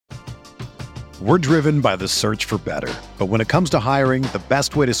We're driven by the search for better. But when it comes to hiring, the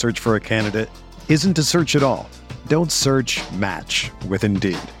best way to search for a candidate isn't to search at all. Don't search, match with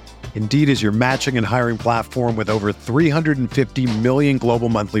Indeed. Indeed is your matching and hiring platform with over 350 million global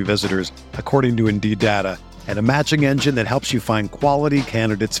monthly visitors, according to Indeed data, and a matching engine that helps you find quality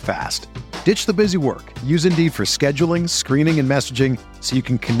candidates fast. Ditch the busy work. Use Indeed for scheduling, screening, and messaging so you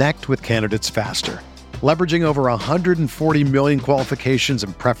can connect with candidates faster. Leveraging over 140 million qualifications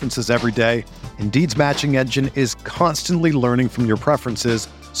and preferences every day, Indeed's matching engine is constantly learning from your preferences,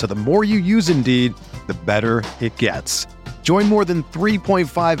 so the more you use Indeed, the better it gets. Join more than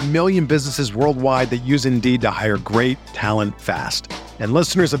 3.5 million businesses worldwide that use Indeed to hire great talent fast. And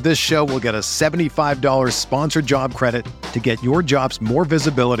listeners of this show will get a $75 sponsored job credit to get your jobs more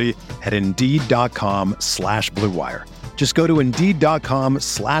visibility at Indeed.com/Blue Wire. Just go to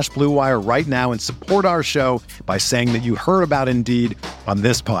Indeed.com/Blue Wire right now and support our show by saying that you heard about Indeed on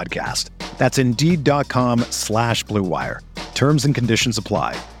this podcast. That's Indeed.com/Blue Wire. Terms and conditions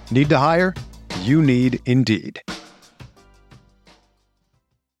apply. Need to hire? You need Indeed.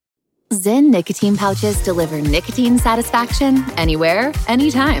 Zyn nicotine pouches deliver nicotine satisfaction anywhere,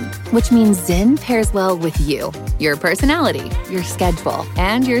 anytime, which means Zyn pairs well with you, your personality, your schedule,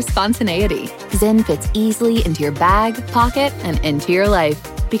 and your spontaneity. Zyn fits easily into your bag, pocket, and into your life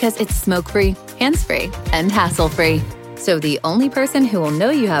because it's smoke-free, hands-free, and hassle-free. So the only person who will know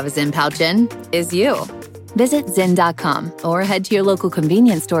you have a Zyn pouch in is you. Visit Zyn.com or head to your local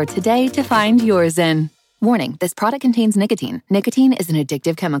convenience store today to find your Zyn. Warning, this product contains nicotine. Nicotine is an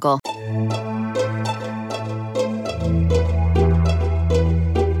addictive chemical.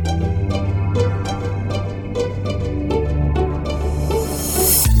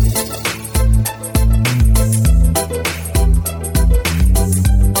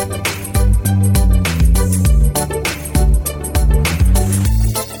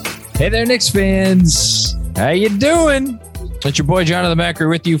 Hey there, Knicks fans. How you doing? It's your boy, Jonathan Macri,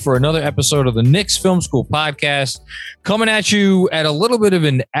 with you for another episode of the Knicks Film School podcast, coming at you at a little bit of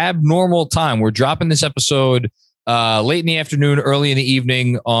an abnormal time. We're dropping this episode late in the afternoon, early in the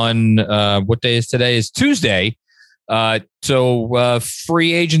evening on what day is today? Is Tuesday. So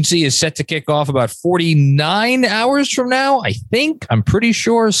free agency is set to kick off about 49 hours from now, I think. I'm pretty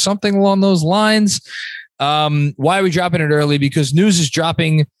sure, something along those lines. Why are we dropping it early? Because news is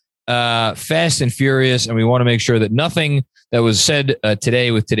dropping fast and furious, and we want to make sure that nothing that was said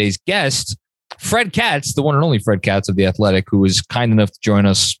today with today's guest, Fred Katz, the one and only Fred Katz of The Athletic, who was kind enough to join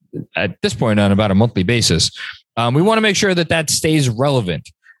us at this point on about a monthly basis. We want to make sure that that stays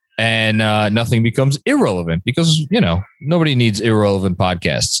relevant and nothing becomes irrelevant because, you know, nobody needs irrelevant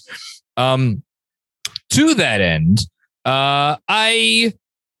podcasts. To that end, I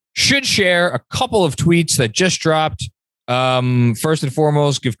should share a couple of tweets that just dropped. First and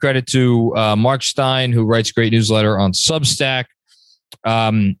foremost, give credit to Mark Stein, who writes a great newsletter on Substack,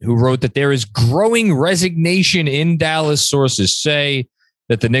 who wrote that there is growing resignation in Dallas. Sources say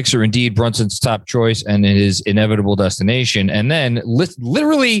that the Knicks are indeed Brunson's top choice and his inevitable destination. And then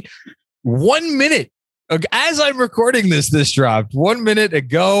literally 1 minute, as I'm recording this dropped 1 minute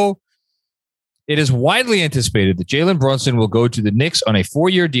ago. It is widely anticipated that Jalen Brunson will go to the Knicks on a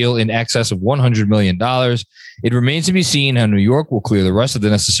 4-year deal in excess of $100 million. It remains to be seen how New York will clear the rest of the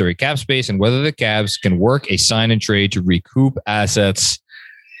necessary cap space and whether the Cavs can work a sign and trade to recoup assets.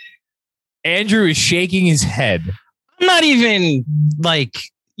 Andrew is shaking his head. I'm not even like,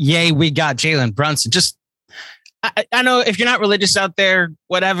 yay, we got Jalen Brunson. Just, I know if you're not religious out there,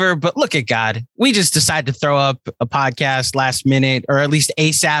 whatever, but look at God. We just decided to throw up a podcast last minute, or at least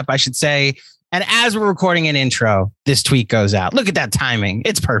ASAP, I should say. And as we're recording an intro, this tweet goes out. Look at that timing.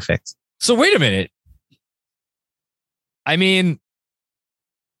 It's perfect. So wait a minute. I mean,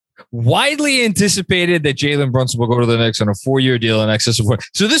 widely anticipated that Jalen Brunson will go to the Knicks on a 4-year deal in excess of what?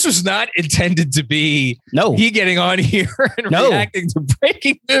 So this was not intended to be he getting on here and reacting to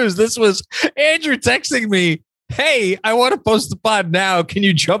breaking news. This was Andrew texting me, hey, I want to post the pod now. Can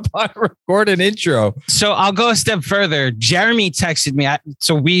you jump on and record an intro? So I'll go a step further. Jeremy texted me.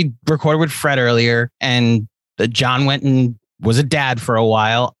 So we recorded with Fred earlier, and John went and was a dad for a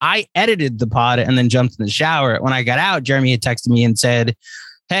while. I edited the pod and then jumped in the shower. When I got out, Jeremy had texted me and said,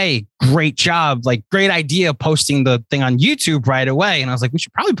 hey, great job. Like, great idea posting the thing on YouTube right away. And I was like, we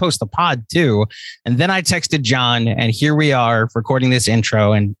should probably post the pod too. And then I texted John, and here we are recording this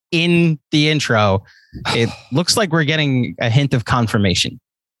intro. And in the intro, it looks like we're getting a hint of confirmation.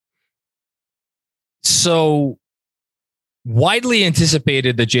 So widely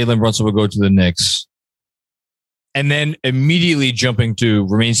anticipated that Jalen Brunson would go to the Knicks, and then immediately jumping to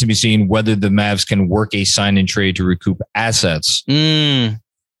remains to be seen whether the Mavs can work a sign and trade to recoup assets.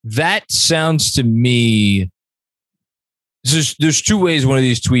 that sounds to me. There's two ways one of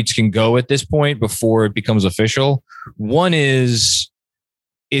these tweets can go at this point before it becomes official. One is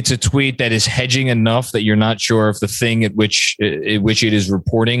it's a tweet that is hedging enough that you're not sure if the thing at which it is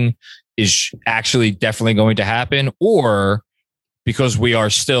reporting is actually definitely going to happen, or because we are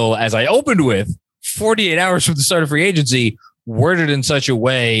still, as I opened with, 48 hours from the start of free agency, worded in such a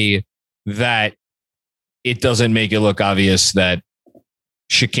way that it doesn't make it look obvious that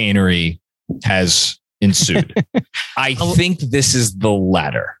chicanery has ensued. I think this is the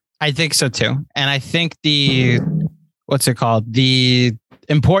latter. I think so too. And I think the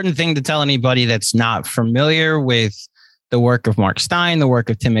important thing to tell anybody that's not familiar with the work of Mark Stein, the work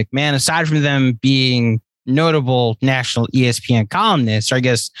of Tim McMahon, aside from them being notable national ESPN columnists, or I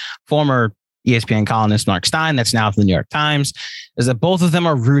guess former ESPN columnist Mark Stein, that's now from the New York Times, is that both of them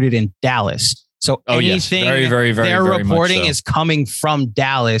are rooted in Dallas. So anything they're reporting is coming from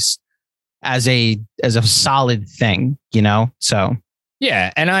Dallas as a solid thing, So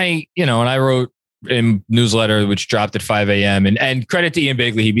yeah, and I wrote in newsletter which dropped at 5 a.m. and credit to Ian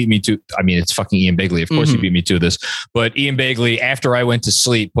Begley, he beat me to. I mean, it's fucking Ian Begley, of course he beat me to this. But Ian Begley, after I went to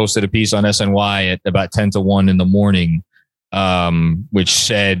sleep, posted a piece on SNY at about 10 to 1 in the morning, which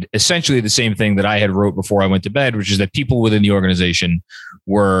said essentially the same thing that I had wrote before I went to bed, which is that people within the organization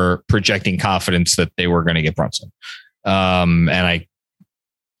were projecting confidence that they were going to get Brunson. And I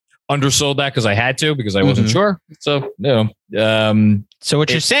undersold that because I had to, because I wasn't sure. So, so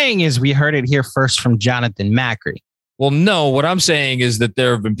what you're saying is we heard it here first from Jonathan Macri. Well, no, what I'm saying is that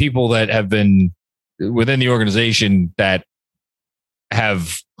there have been people that have been within the organization that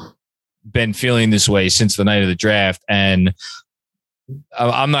have been feeling this way since the night of the draft. And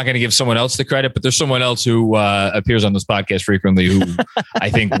I'm not going to give someone else the credit, but there's someone else who appears on this podcast frequently who I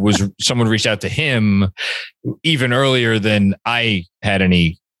think someone reached out to him even earlier than I had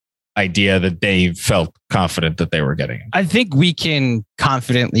any idea that they felt confident that they were getting. I think we can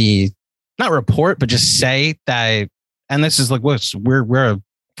confidently not report, but just say that, and this is like, we're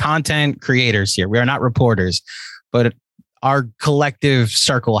content creators here. We are not reporters, but our collective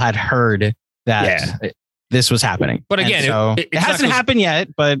circle had heard that this was happening. But again, so it hasn't happened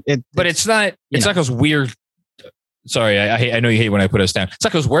yet, but it's not because we're sorry. I know you hate when I put us down. It's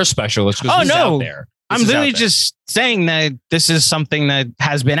not because we're special. It's because this is out there. I'm literally just saying that this is something that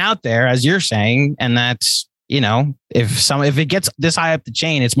has been out there, as you're saying, and that's, if it gets this high up the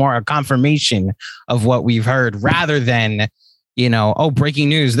chain, it's more a confirmation of what we've heard rather than, breaking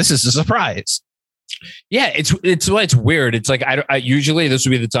news. This is a surprise. Yeah, it's weird. It's like I usually this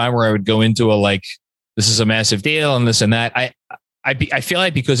would be the time where I would go into this is a massive deal and this and that. I feel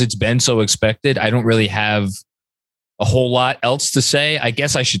like because it's been so expected, I don't really have a whole lot else to say. I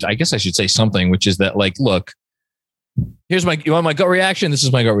guess I should say something, which is that look, you want my gut reaction? This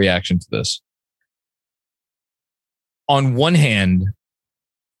is my gut reaction to this. On one hand,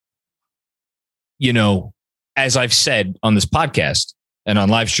 as I've said on this podcast and on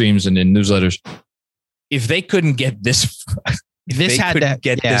live streams and in newsletters, if they couldn't get this, this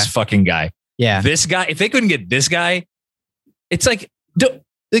fucking guy, this guy, if they couldn't get this guy, it's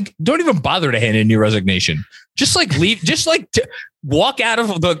don't even bother to hand in your resignation. Just leave, walk out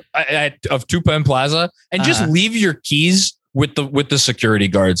of Two Penn Plaza and just leave your keys with the security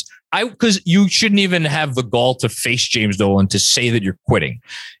guards. Because you shouldn't even have the gall to face James Dolan to say that you're quitting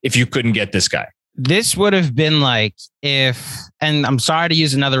if you couldn't get this guy. This would have been like and I'm sorry to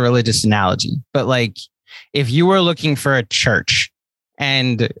use another religious analogy, but if you were looking for a church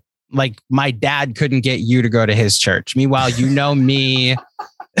and my dad couldn't get you to go to his church. Meanwhile, me, I'm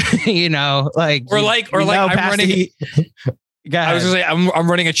running. I was gonna say I'm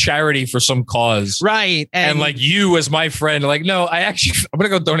running a charity for some cause, right? And you as my friend, no, I'm gonna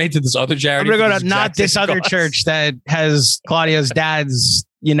go donate to this other charity. I'm gonna go to not this other church that has Claudio's dad's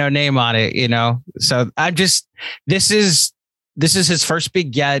name on it. So this is his first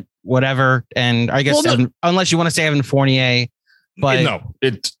big get, whatever. And I guess unless you want to say Evan Fournier, but no.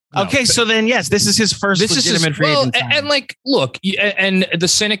 Okay, so then yes, this is his first legitimate free agent sign. And look, and the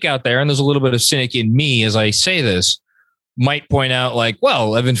cynic out there, and there's a little bit of cynic in me as I say this, might point out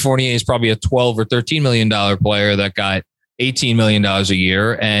Evan Fournier is probably a $12 or $13 million player that got $18 million a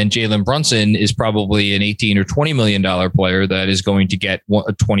year, and Jalen Brunson is probably an $18 or $20 million player that is going to get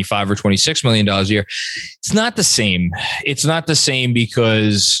 $25 or $26 million a year. It's not the same. It's not the same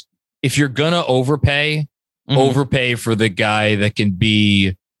because if you're gonna overpay for the guy that can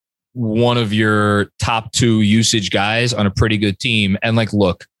be one of your top two usage guys on a pretty good team. And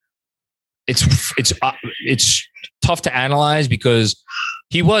look, it's tough to analyze because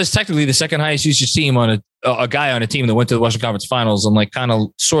He was technically the second highest usage team on a guy on a team that went to the Western Conference Finals and like kind of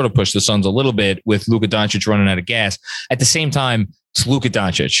sort of pushed the Suns a little bit with Luka Doncic running out of gas. At the same time, it's Luka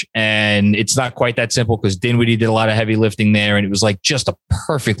Doncic, and it's not quite that simple because Dinwiddie did a lot of heavy lifting there, and it was like just a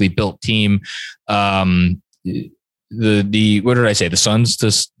perfectly built team. The what did I say? The Suns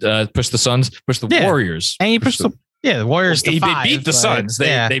to push the Warriors, and he pushed the Warriors. They beat the Suns.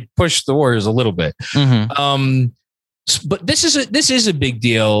 They pushed the Warriors a little bit. Mm-hmm. But this is a big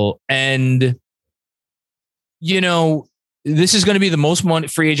deal, and this is going to be the most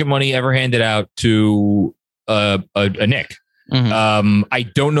free agent money ever handed out to a Knick. Mm-hmm. I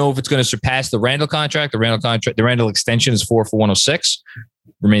don't know if it's going to surpass the Randall contract. The Randall extension is 4 for $106.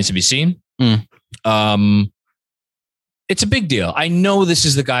 Remains to be seen. It's a big deal. I know this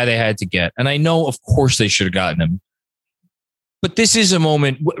is the guy they had to get, and I know, of course, they should have gotten him. But this is a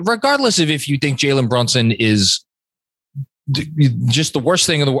moment, regardless of if you think Jalen Brunson is just the worst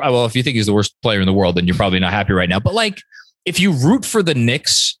thing in the world. Well, if you think he's the worst player in the world, then you're probably not happy right now. But like, if you root for the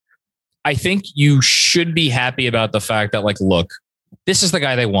Knicks, I think you should be happy about the fact that, like, look, this is the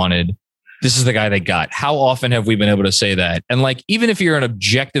guy they wanted. This is the guy they got. How often have we been able to say that? And like, even if you're an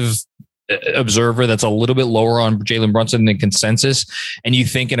objective observer that's a little bit lower on Jalen Brunson than consensus, and you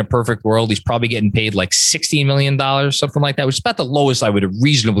think in a perfect world, he's probably getting paid like $16 million, something like that, which is about the lowest I would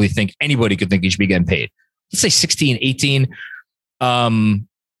reasonably think anybody could think he should be getting paid. Let's say 16, 18.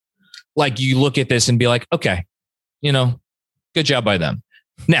 Like, you look at this and be like, okay, good job by them.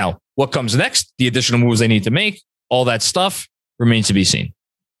 Now, what comes next? The additional moves they need to make, all that stuff remains to be seen.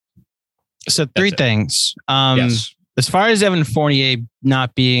 So three things. Yes. As far as Evan Fournier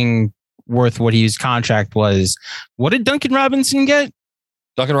not being worth what his contract was, what did Duncan Robinson get?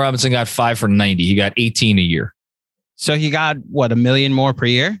 Duncan Robinson got 5 for $90. He got 18 a year. So he got $1 million more per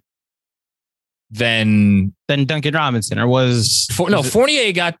year than Duncan Robinson, or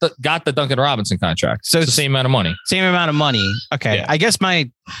Fournier got the Duncan Robinson contract. So it's the same amount of money. Same amount of money. Okay. Yeah. I guess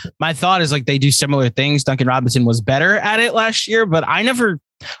my thought is like they do similar things. Duncan Robinson was better at it last year, but I 2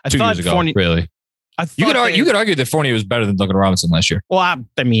 years ago, really. You could argue that Fournier was better than Duncan Robinson last year. Well,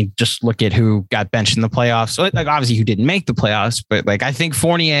 I mean, just look at who got benched in the playoffs. So, like, obviously, who didn't make the playoffs, but like, I think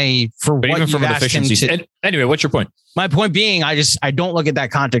Fournier, Anyway, what's your point? My point being, I don't look at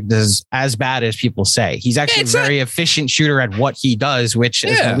that contract as bad as people say. He's actually a very efficient shooter at what he does, which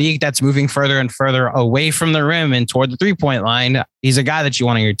is a league that's moving further and further away from the rim and toward the 3-point line. He's a guy that you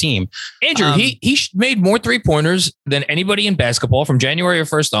want on your team. Andrew, he made more 3-pointers than anybody in basketball from January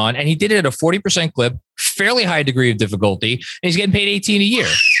 1st on, and he did it at a 40% clip, fairly high degree of difficulty, and he's getting paid 18 a year.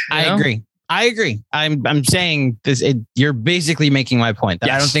 I agree. I'm saying this. You're basically making my point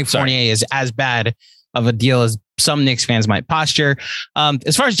that I don't think Fournier is as bad of a deal as some Knicks fans might posture.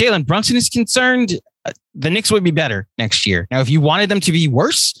 As far as Jalen Brunson is concerned, the Knicks would be better next year. Now, if you wanted them to be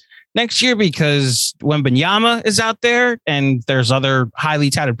worse next year because Wembanyama is out there and there's other highly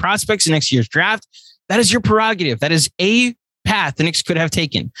touted prospects in next year's draft, that is your prerogative. That is a path the Knicks could have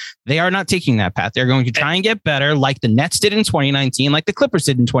taken. They are not taking that path. They're going to try and get better like the Nets did in 2019, like the Clippers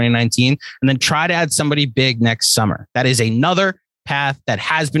did in 2019, and then try to add somebody big next summer. That is another path that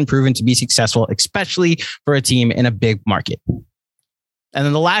has been proven to be successful, especially for a team in a big market. And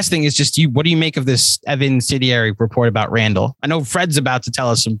then the last thing is just what do you make of this Evan Sidieri report about Randall? I know Fred's about to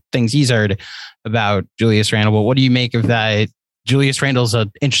tell us some things he's heard about Julius Randle, but what do you make of that? Julius Randle's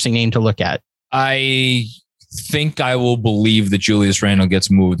an interesting name to look at. I think I will believe that Julius Randle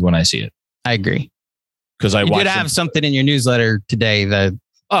gets moved when I see it. I agree. Because you did have something in your newsletter today that.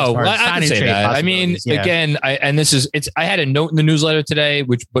 Oh, I can say that. I mean, again, I had a note in the newsletter today,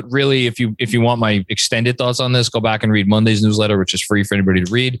 but really, if you want my extended thoughts on this, go back and read Monday's newsletter, which is free for anybody to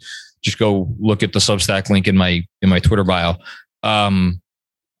read. Just go look at the Substack link in my Twitter bio. The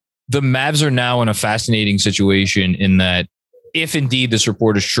Mavs are now in a fascinating situation in that if indeed this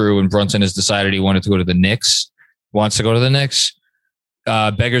report is true and Brunson has decided he wants to go to the Knicks,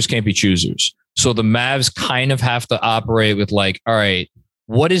 beggars can't be choosers. So the Mavs kind of have to operate with like, all right,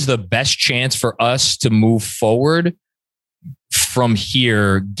 what is the best chance for us to move forward from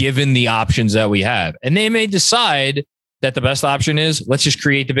here, given the options that we have? And they may decide that the best option is let's just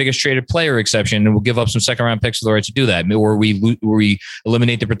create the biggest traded player exception and we'll give up some second round picks for the right to do that. Or we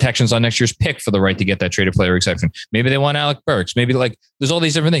eliminate the protections on next year's pick for the right to get that traded player exception. Maybe they want Alec Burks. Maybe there's all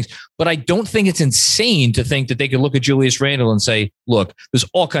these different things. But I don't think it's insane to think that they could look at Julius Randle and say, look, there's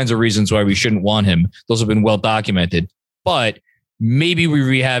all kinds of reasons why we shouldn't want him. Those have been well documented. But maybe we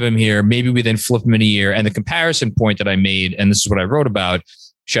rehab him here. Maybe we then flip him in a year. And the comparison point that I made, and this is what I wrote about,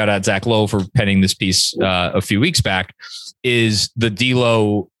 shout out Zach Lowe for penning this piece a few weeks back, is the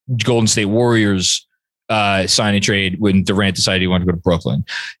D'Lo Golden State Warriors sign and trade when Durant decided he wanted to go to Brooklyn.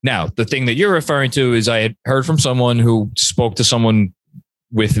 Now, the thing that you're referring to is I had heard from someone who spoke to someone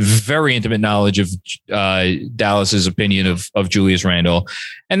with very intimate knowledge of Dallas's opinion of Julius Randle,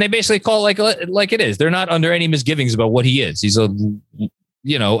 and they basically call it like it is. They're not under any misgivings about what he is. He's a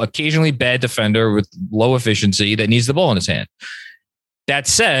occasionally bad defender with low efficiency that needs the ball in his hand. That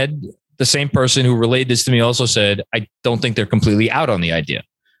said, the same person who relayed this to me also said, I don't think they're completely out on the idea.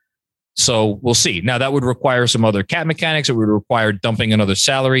 So we'll see. Now that would require some other cap mechanics. It would require dumping another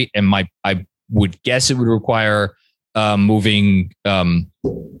salary, and I would guess it would require moving.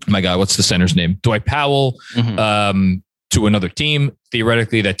 My God, what's the center's name? Dwight Powell to another team.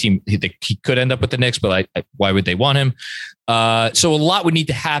 Theoretically, that team he could end up with the Knicks, but why would they want him? So a lot would need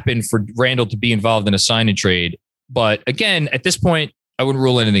to happen for Randle to be involved in a sign and trade. But again, at this point, I wouldn't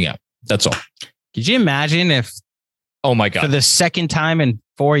rule anything out. That's all. Could you imagine if? Oh my God! For the second time in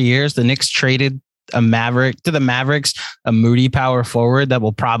 4 years, the Knicks traded the Mavericks, a moody power forward that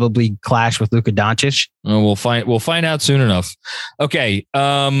will probably clash with Luka Doncic. We'll find out soon enough. Okay.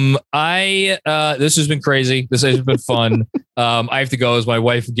 This has been crazy. This has been fun. I have to go as my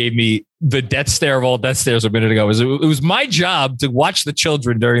wife gave me the death stare of all death stares a minute ago. It was my job to watch the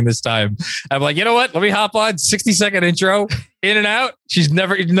children during this time. I'm like, you know what? Let me hop on 60-second intro in and out. She's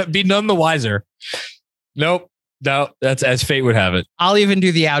never been none the wiser. Nope. No, that's as fate would have it. I'll even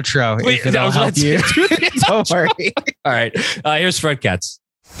do the outro if it'll help you. Don't worry. All right. Here's Fred Katz.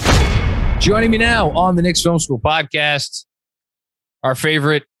 Joining me now on the Knicks Film School podcast, our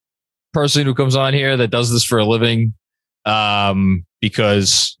favorite person who comes on here that does this for a living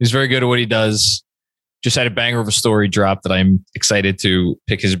because he's very good at what he does. Just had a banger of a story drop that I'm excited to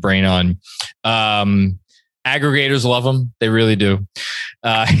pick his brain on. Aggregators love him. They really do.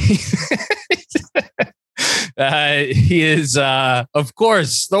 He is, of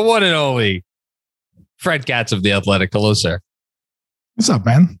course, the one and only Fred Katz of The Athletic. Hello, sir. What's up,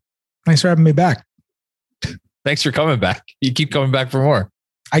 man? Thanks for having me back. Thanks for coming back. You keep coming back for more.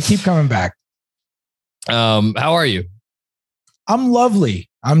 I keep coming back. How are you? I'm lovely.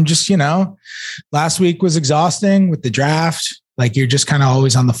 I'm just, last week was exhausting with the draft. Like you're just kind of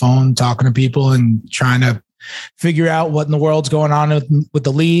always on the phone talking to people and trying to figure out what in the world's going on with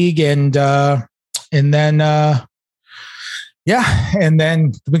the league. And then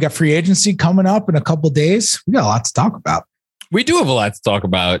we got free agency coming up in a couple of days. We got a lot to talk about. We do have a lot to talk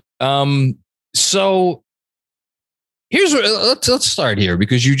about. So here's what, let's start here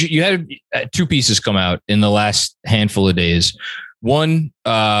because you had two pieces come out in the last handful of days. One,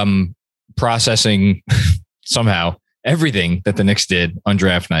 processing somehow everything that the Knicks did on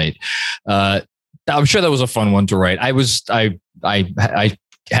draft night. I'm sure that was a fun one to write. I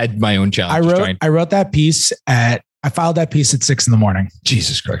had my own challenge. I wrote that piece I filed that piece at 6 a.m.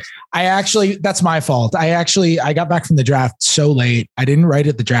 Jesus Christ. That's my fault. I got back from the draft so late. I didn't write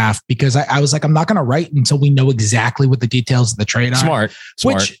at the draft because I was like, I'm not going to write until we know exactly what the details of the trade are. Smart.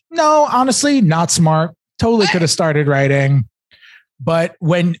 Which, no, honestly, not smart. Totally could have started writing. But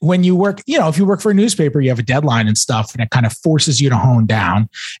when you work, if you work for a newspaper, you have a deadline and stuff, and it kind of forces you to hone down.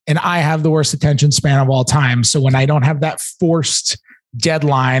 And I have the worst attention span of all time. So when I don't have that forced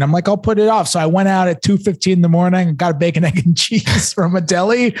deadline, I'm like, I'll put it off. So I went out at 2:15 in the morning, got a bacon, egg, and cheese from a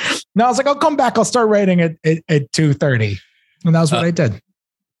deli. And I was like, I'll come back. I'll start writing at 2:30. And that was what I did.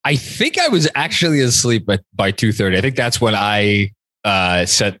 I think I was actually asleep by 2:30. I think that's when I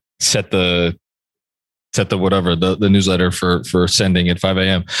set the whatever, the newsletter for sending at 5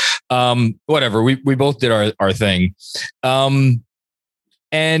 a.m. Whatever. We both did our thing. That's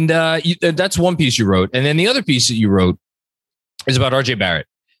one piece you wrote. And then the other piece that you wrote is about RJ Barrett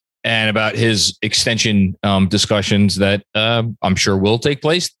and about his extension discussions that I'm sure will take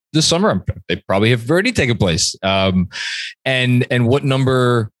place this summer. They probably have already taken place. And what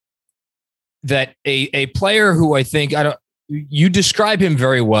number that a player who I think you describe him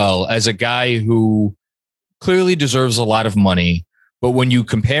very well as a guy who clearly deserves a lot of money, but when you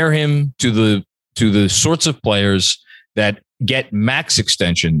compare him to the sorts of players that get max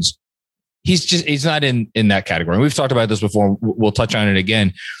extensions, he's not in that category. And we've talked about this before. We'll touch on it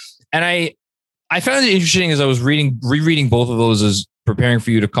again. And I found it interesting as I was rereading both of those as preparing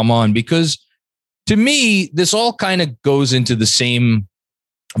for you to come on, because to me, this all kind of goes into the same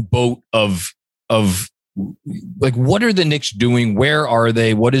boat of like, what are the Knicks doing? Where are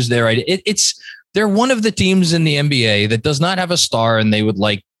they? What is their idea? They're one of the teams in the NBA that does not have a star, and they would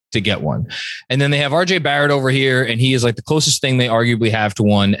like to get one. And then they have RJ Barrett over here, and he is like the closest thing they arguably have to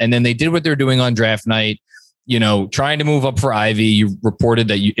one. And then they did what they're doing on draft night. trying to move up for Ivy. You reported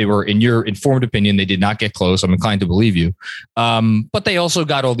that in your informed opinion, they did not get close. I'm inclined to believe you. But they also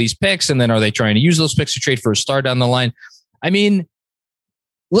got all these picks. And then are they trying to use those picks to trade for a star down the line? I mean,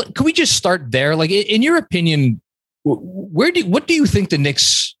 can we just start there? Like, in your opinion, what do you think the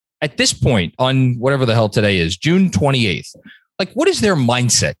Knicks at this point on whatever the hell today is, June 28th? Like, what is their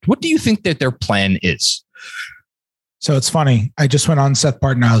mindset? What do you think that their plan is? So it's funny. I just went on Seth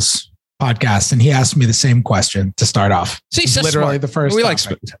Partnow's podcast and he asked me the same question to start off. See, literally smart. The first. We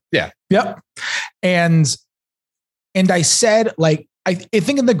topic. Yeah. Yep. And I said, like, I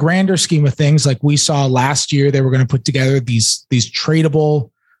think in the grander scheme of things, like we saw last year, they were going to put together these tradable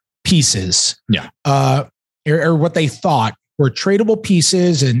pieces. Yeah. Or what they thought were tradable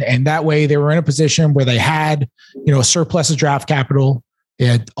pieces. And that way they were in a position where they had, a surplus of draft capital. They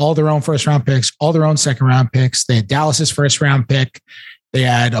had all their own first round picks, all their own second round picks. They had Dallas's first round pick. They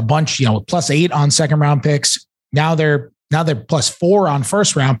had a bunch, +8 on second round picks. Now they're +4 on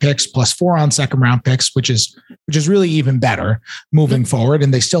first round picks, +4 on second round picks, which is really even better moving forward.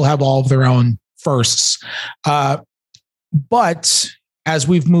 And they still have all of their own firsts. But as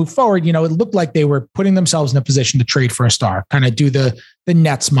we've moved forward, it looked like they were putting themselves in a position to trade for a star, kind of do the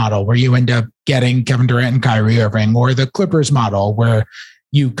Nets model where you end up getting Kevin Durant and Kyrie Irving, or the Clippers model where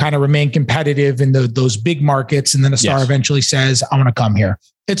you kind of remain competitive in those big markets. And then a star eventually says, I want to come here.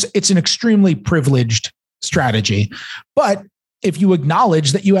 It's an extremely privileged strategy, but if you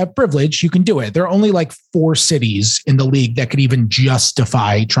acknowledge that you have privilege, you can do it. There are only like 4 cities in the league that could even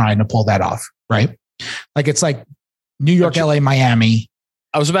justify trying to pull that off. Right. Like it's like New York, LA, Miami.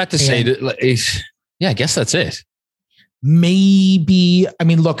 I was about to say, I guess that's it. Maybe,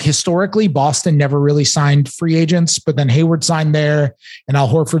 look, historically, Boston never really signed free agents, but then Hayward signed there and Al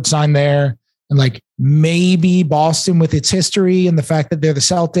Horford signed there. And like maybe Boston with its history and the fact that they're the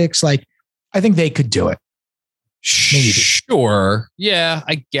Celtics, like I think they could do it. Maybe. Sure. Yeah,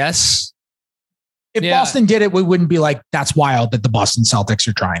 I guess. If Boston did it, we wouldn't be like, that's wild that the Boston Celtics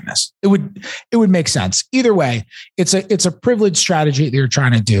are trying this. It would make sense. Either way, it's a privileged strategy that you're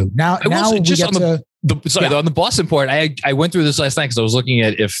trying to do. Now we get on the Boston part, I went through this last night because I was looking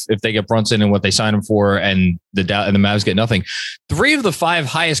at if they get Brunson and what they sign him for, and the Mavs get nothing. 3 of the 5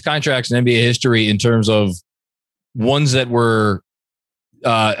 highest contracts in NBA history in terms of ones that were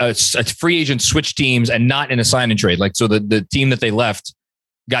a free agent switch teams and not in a sign and trade. Like, so the team that they left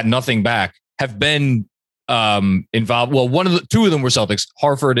got nothing back, have been involved. Well, 2 of them were Celtics,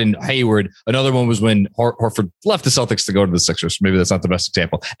 Horford and Hayward. Another one was when Horford left the Celtics to go to the Sixers. Maybe that's not the best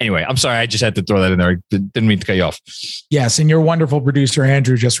example. Anyway, I'm sorry. I just had to throw that in there. I didn't mean to cut you off. Yes. And your wonderful producer,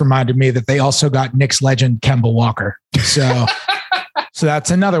 Andrew, just reminded me that they also got Knicks legend Kemba Walker. So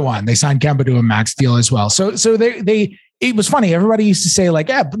that's another one. They signed Kemba to a max deal as well. So it was funny. Everybody used to say like,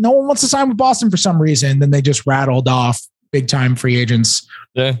 but no one wants to sign with Boston for some reason. Then they just rattled off big time free agents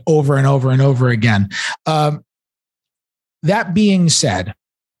over and over and over again. That being said,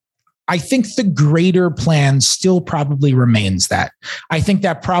 I think the greater plan still probably remains that. I think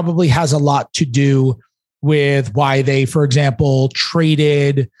that probably has a lot to do with why they, for example,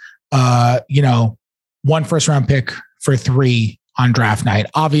 traded, 1 first round pick for 3 on draft night.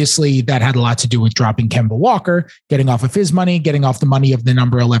 Obviously, that had a lot to do with dropping Kemba Walker, getting off of his money, getting off the money of the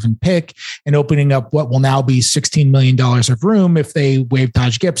number 11 pick, and opening up what will now be $16 million of room if they waive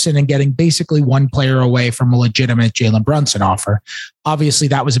Taj Gibson, and getting basically 1 player away from a legitimate Jalen Brunson offer. Obviously,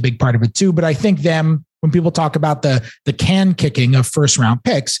 that was a big part of it too. But I think when people talk about the can kicking of first round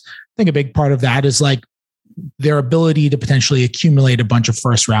picks, I think a big part of that is like their ability to potentially accumulate a bunch of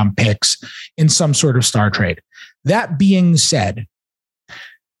first round picks in some sort of star trade. That being said,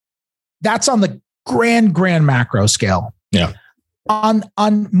 that's on the grand macro scale. Yeah. On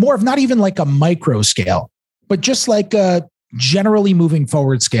more of not even like a micro scale, but just like a generally moving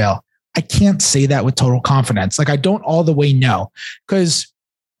forward scale, I can't say that with total confidence. Like I don't all the way know, because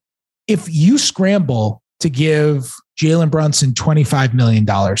if you scramble to give Jalen Brunson $25 million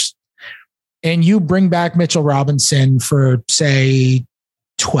and you bring back Mitchell Robinson for say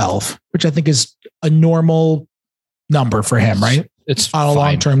 12, which I think is a normal number for him, right? It's on a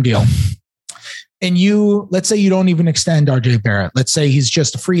long-term deal. And let's say you don't even extend RJ Barrett. Let's say he's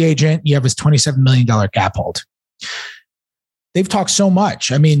just a free agent. You have his $27 million cap hold. They've talked so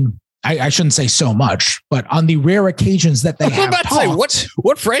much. I mean, I shouldn't say so much, but on the rare occasions that they have talked.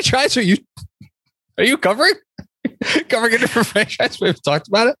 What franchise are you covering? Covering a different franchise? We've talked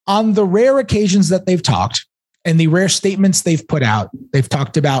about it. On the rare occasions that they've talked and the rare statements they've put out, they've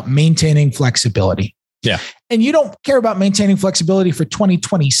talked about maintaining flexibility. Yeah. And you don't care about maintaining flexibility for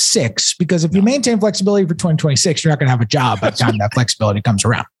 2026, because if you maintain flexibility for 2026, you're not going to have a job by the time that flexibility comes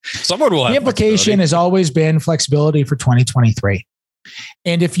around. Someone will have the implication has always been flexibility for 2023.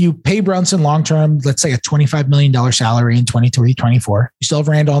 And if you pay Brunson long-term, let's say a $25 million salary in 23-24, you still have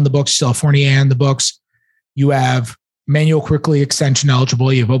Randall on the books, you still have Fournier on the books. You have Manuel Quickly extension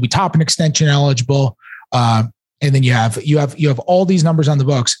eligible. You have Obi Toppin extension eligible. And then you have all these numbers on the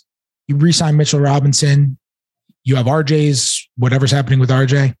books. You re-sign Mitchell Robinson. You have RJ's, whatever's happening with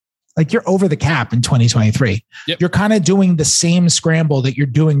RJ. Like, you're over the cap in 2023. Yep. You're kind of doing the same scramble that you're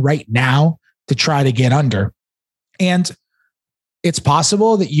doing right now to try to get under. And it's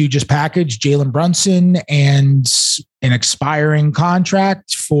possible that you just package Jalen Brunson and an expiring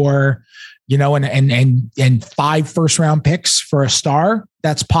contract for, and 5 first-round picks for a star.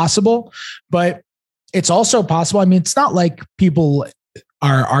 That's possible, but it's also possible. I mean, it's not like people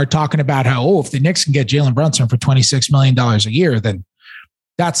are talking about how, if the Knicks can get Jalen Brunson for $26 million a year, then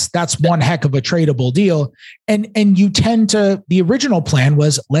that's one heck of a tradable deal. And you tend to, the original plan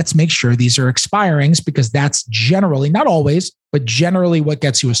was, let's make sure these are expirings, because that's generally, not always, but generally what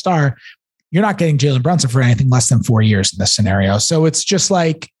gets you a star. You're not getting Jalen Brunson for anything less than 4 years in this scenario. So it's just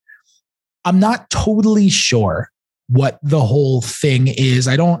like, I'm not totally sure what the whole thing is.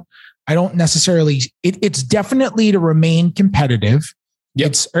 I don't necessarily, it's definitely to remain competitive.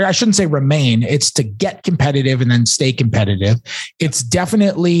 Yep. Or I shouldn't say remain, it's to get competitive and then stay competitive. It's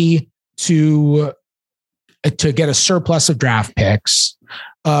definitely to get a surplus of draft picks.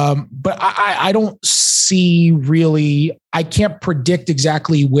 But I don't see really, I can't predict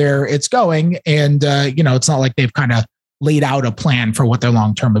exactly where it's going. And, it's not like they've kind of laid out a plan for what their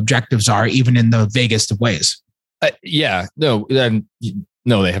long-term objectives are, even in the vaguest of ways. No,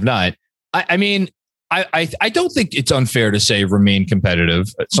 they have not. I mean, I don't think it's unfair to say remain competitive.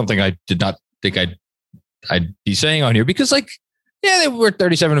 It's something I did not think I'd be saying on here, because they were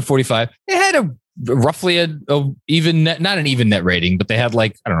 37-45. They had roughly a even net, not an even net rating, but they had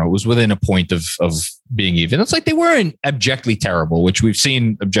it was within a point of being even. It's like they weren't abjectly terrible, which we've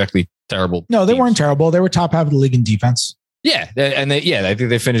seen objectively terrible. No, they weren't terrible. They were top half of the league in defense. Yeah. And I think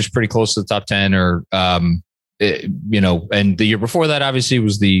they finished pretty close to the top 10 and the year before that obviously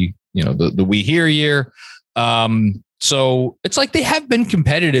was the We Here year. So it's like they have been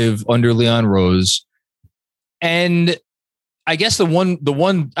competitive under Leon Rose. And I guess the one,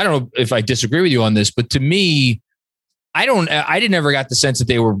 I don't know if I disagree with you on this, but to me, I didn't ever got the sense that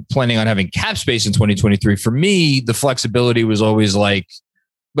they were planning on having cap space in 2023. For me, the flexibility was always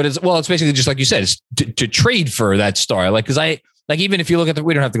but it's basically just like you said, it's to trade for that star. Even if you look at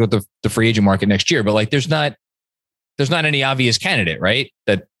we don't have to go to the free agent market next year, but there's not any obvious candidate, right?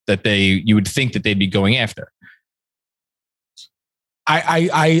 That you would think that they'd be going after.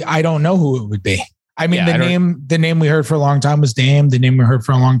 I don't know who it would be. I mean, the name we heard for a long time was Dame. The name we heard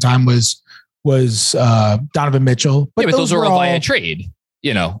for a long time was Donovan Mitchell. But those are all via trade.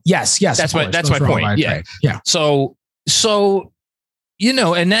 Yes. That's my point. Yeah. Yeah. So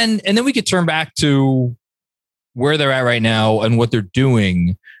and then we could turn back to where they're at right now and what they're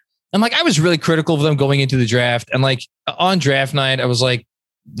doing. And I was really critical of them going into the draft. And on draft night, I was like,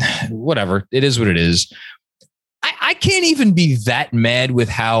 whatever, it is what it is. I can't even be that mad with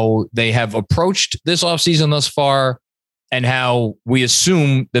how they have approached this offseason thus far and how we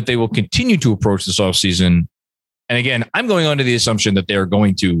assume that they will continue to approach this offseason. And again, I'm going under the assumption that they're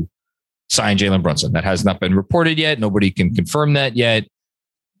going to sign Jalen Brunson. That has not been reported yet. Nobody can confirm that yet.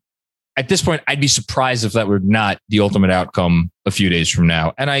 At this point, I'd be surprised if that were not the ultimate outcome a few days from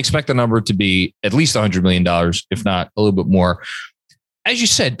now. And I expect the number to be at least $100 million, if not a little bit more. As you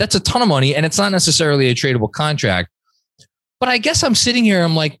said, that's a ton of money, and it's not necessarily a tradable contract. But I guess I'm sitting here,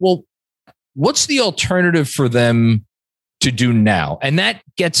 I'm like, well, what's the alternative for them to do now? And that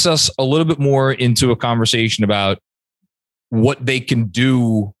gets us a little bit more into a conversation about what they can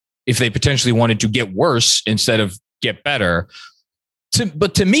do if they potentially wanted to get worse instead of get better.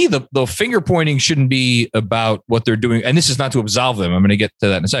 But to me, the finger pointing shouldn't be about what they're doing. And this is not to absolve them. I'm going to get to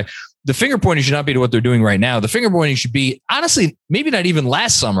that in a sec. The finger pointing should not be to what they're doing right now. The finger pointing should be, honestly, maybe not even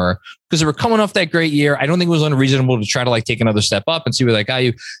last summer, because they were coming off that great year. I don't think it was unreasonable to try to take another step up and see where that got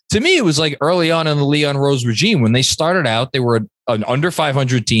you. To me, it was early on in the Leon Rose regime when they started out, they were an under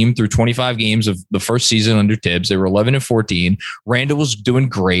 500 team through 25 games of the first season under Tibbs. They were 11-14. Randall was doing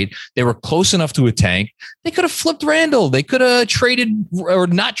great. They were close enough to a tank. They could have flipped Randall. They could have traded or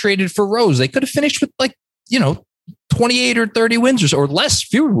not traded for Rose. They could have finished with 28 or 30 wins or less,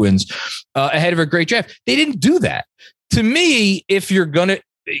 fewer wins ahead of a great draft. They didn't do that. To me, if you're going to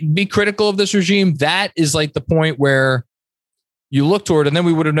be critical of this regime, that is the point where you look toward, and then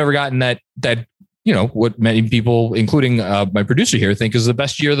we would have never gotten that what many people, including my producer here, think is the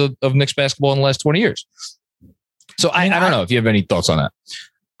best year of Knicks basketball in the last 20 years. So I don't know if you have any thoughts on that.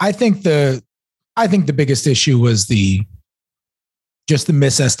 I think the biggest issue was just the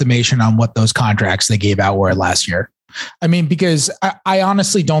misestimation on what those contracts they gave out were last year. I mean, because I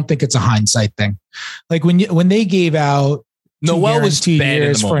honestly don't think it's a hindsight thing. Like when they gave out Noel was 2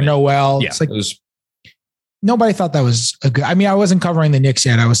 years for Noel, it's like nobody thought that was a good. I mean, I wasn't covering the Knicks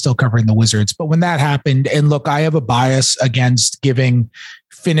yet. I was still covering the Wizards. But when that happened, and look, I have a bias against giving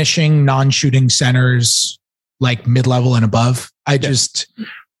finishing non-shooting centers like mid-level and above. I just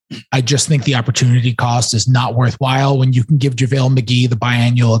think the opportunity cost is not worthwhile when you can give JaVale McGee the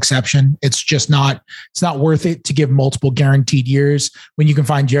biannual exception. It's not worth it to give multiple guaranteed years when you can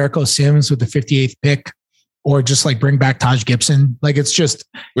find Jericho Sims with the 58th pick, or just like bring back Taj Gibson. Like it's just,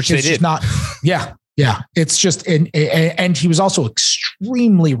 which they did not. Yeah. Yeah. It's just, and he was also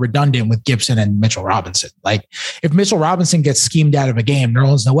extremely redundant with Gibson and Mitchell Robinson. Like if Mitchell Robinson gets schemed out of a game,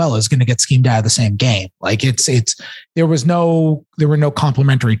 Nerlens Noel is going to get schemed out of the same game. Like there were no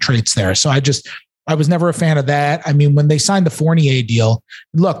complementary traits there. So I was never a fan of that. I mean, when they signed the Fournier deal,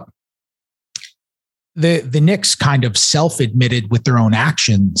 look, the Knicks kind of self-admitted with their own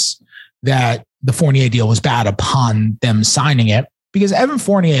actions that the Fournier deal was bad upon them signing it, because Evan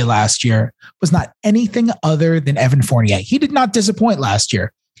Fournier last year was not anything other than Evan Fournier. He did not disappoint last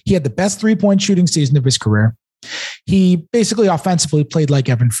year. He had the best 3-point shooting season of his career. He basically offensively played like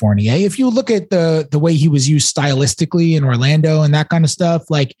Evan Fournier. If you look at the way he was used stylistically in Orlando and that kind of stuff,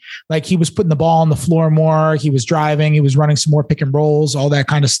 like he was putting the ball on the floor more, he was driving, he was running some more pick and rolls, all that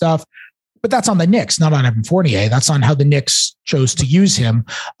kind of stuff. But that's on the Knicks, not on Evan Fournier. That's on how the Knicks chose to use him.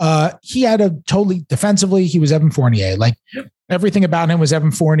 He had a totally defensively, he was Evan Fournier. Like everything about him was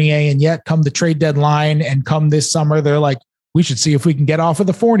Evan Fournier. And yet come the trade deadline and come this summer, they're like, we should see if we can get off of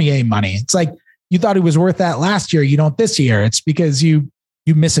the Fournier money. It's like, you thought he was worth that last year. You don't this year. It's because you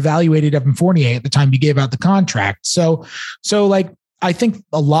misevaluated Evan Fournier at the time you gave out the contract. So like, I think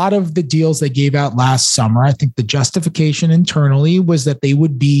a lot of the deals they gave out last summer, I think the justification internally was that they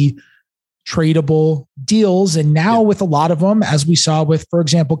would be tradable deals. And now with a lot of them, as we saw with, for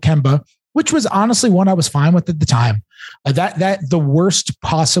example, Kemba, which was honestly one I was fine with at the time, that the worst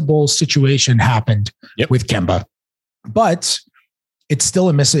possible situation happened with Kemba, but it's still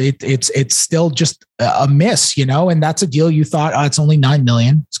a miss. It's still just a miss, and that's a deal you thought, it's only $9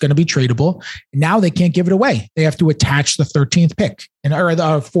 million. It's going to be tradable. Now they can't give it away. They have to attach the 13th pick or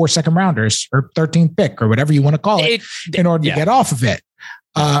the 4 second rounders or 13th pick or whatever you want to call it in order to get off of it.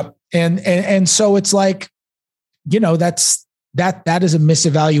 And so it's like, that is a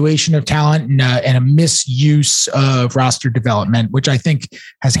misevaluation of talent and a misuse of roster development, which I think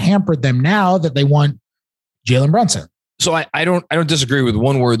has hampered them now that they want Jalen Brunson. So I don't disagree with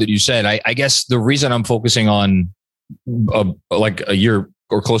one word that you said. I guess the reason I'm focusing on like a year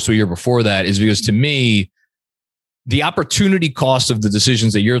or close to a year before that is because to me, the opportunity cost of the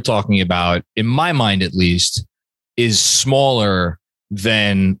decisions that you're talking about, in my mind at least, is smaller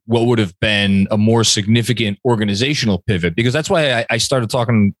than what would have been a more significant organizational pivot. Because that's why I started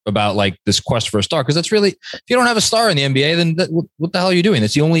talking about like this quest for a star. Because that's really, if you don't have a star in the NBA, then what the hell are you doing?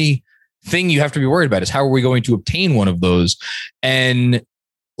 That's the only thing you have to be worried about is how are we going to obtain one of those? And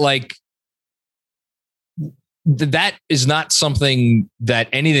like that is not something that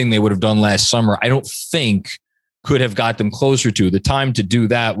anything they would have done last summer, I don't think could have got them closer to. The time to do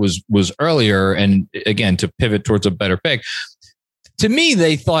that was earlier. And again, to pivot towards a better pick. To me,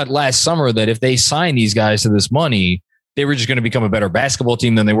 they thought last summer that if they signed these guys to this money, they were just going to become a better basketball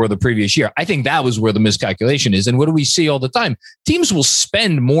team than they were the previous year. I think that was where the miscalculation is. And what do we see all the time? Teams will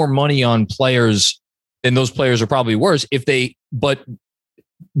spend more money on players, and those players are probably worse but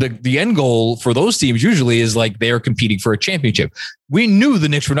the end goal for those teams usually is like they're competing for a championship. We knew the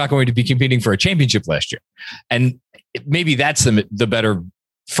Knicks were not going to be competing for a championship last year. And maybe that's the better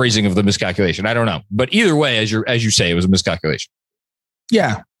phrasing of the miscalculation. I don't know. But either way, as you say, it was a miscalculation.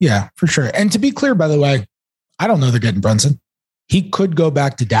 Yeah, for sure. And to be clear, by the way, I don't know they're getting Brunson. He could go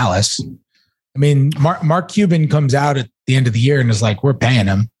back to Dallas. I mean, Mark Cuban comes out at the end of the year and is like, we're paying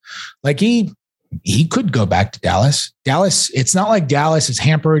him. Like he could go back to Dallas. It's not like Dallas is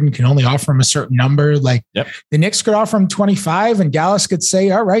hampered and can only offer him a certain number. Like the Knicks could offer him 25 and Dallas could say,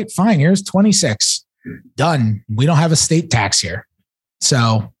 all right, fine, here's 26. Done. We don't have a state tax here.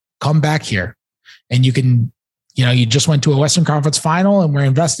 So come back here and you can, you just went to a Western Conference final and we're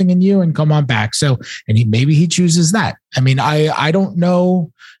investing in you and come on back. So, and maybe he chooses that. I mean, I don't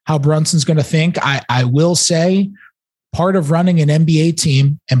know how Brunson's going to think. I will say part of running an NBA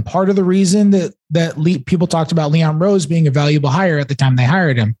team and part of the reason that people talked about Leon Rose being a valuable hire at the time they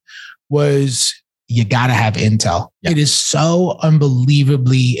hired him was you got to have intel. Yeah. It is so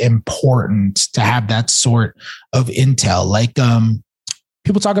unbelievably important to have that sort of intel. Like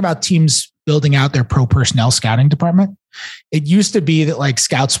people talk about teams building out their pro personnel scouting department. It used to be that like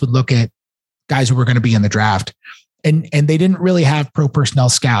scouts would look at guys who were going to be in the draft, and they didn't really have pro personnel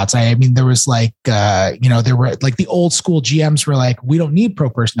scouts. I mean, there was like, there were like the old school GMs were like, we don't need pro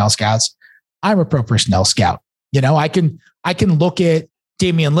personnel scouts. I'm a pro personnel scout. I can look at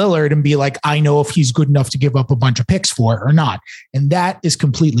Damian Lillard and be like, I know if he's good enough to give up a bunch of picks for it or not. And that is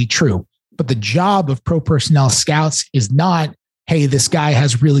completely true. But the job of pro personnel scouts is not, hey, this guy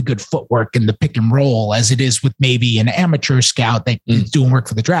has really good footwork in the pick and roll, as it is with maybe an amateur scout that is doing work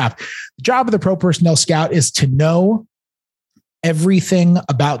for the draft. The job of the pro personnel scout is to know everything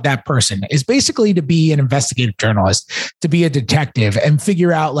about that person, is basically to be an investigative journalist, to be a detective and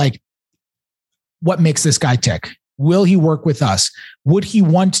figure out like, what makes this guy tick? Will he work with us? Would he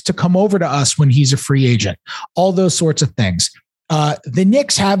want to come over to us when he's a free agent? All those sorts of things. The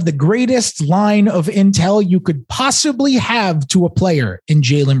Knicks have the greatest line of intel you could possibly have to a player in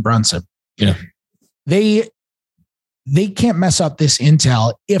Jalen Brunson. Yeah. They can't mess up this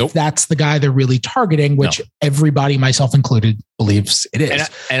intel if that's the guy they're really targeting, which everybody, myself included, believes it is.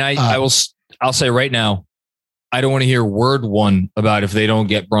 I'll say right now, I don't want to hear word one about if they don't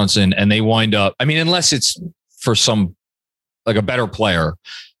get Brunson and they wind up. I mean, unless it's for some like a better player,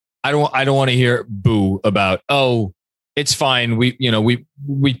 I don't want to hear boo about, oh, it's fine. We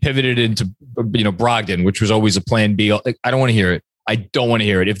pivoted into, Brogdon, which was always a plan B. I don't want to hear it. I don't want to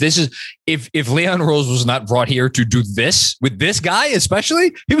hear it. If Leon Rose was not brought here to do this with this guy,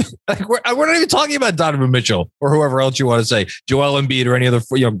 especially, he was like, we're not even talking about Donovan Mitchell or whoever else you want to say, Joel Embiid or any other,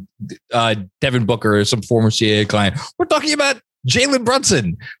 Devin Booker or some former CAA client. We're talking about Jalen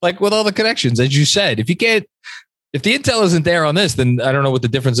Brunson, like with all the connections, as you said. If the intel isn't there on this, then I don't know what the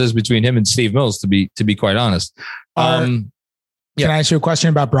difference is between him and Steve Mills, to be quite honest. Can I ask you a question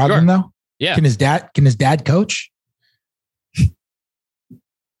about Brogdon though? Yeah. Can his dad coach?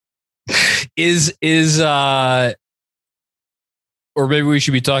 Or maybe we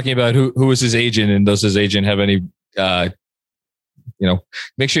should be talking about who is his agent, and does his agent have any,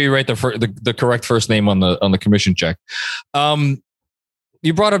 make sure you write the correct first name on the commission check.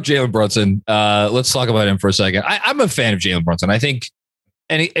 You brought up Jalen Brunson. Let's talk about him for a second. I'm a fan of Jalen Brunson. I think,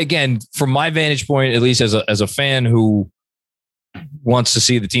 and again, from my vantage point, at least as a fan who wants to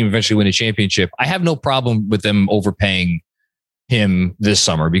see the team eventually win a championship, I have no problem with them overpaying him this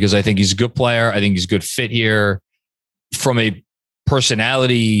summer, because I think he's a good player. I think he's a good fit here from a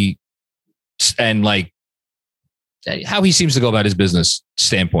personality and like how he seems to go about his business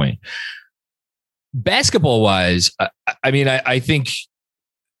standpoint. Basketball wise, I think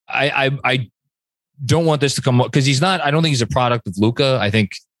I don't want this to come up because he's not. I don't think he's a product of Luka. I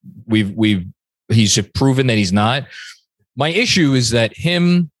think he's proven that he's not. My issue is that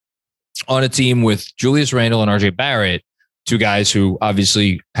him on a team with Julius Randle and RJ Barrett, two guys who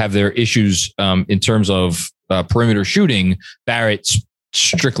obviously have their issues in terms of perimeter shooting. Barrett's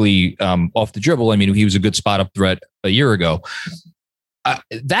strictly off the dribble. I mean, he was a good spot up threat a year ago.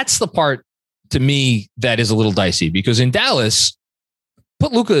 That's the part to me that is a little dicey, because in Dallas,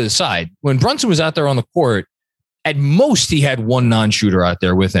 put Luka aside, when Brunson was out there on the court, at most he had one non-shooter out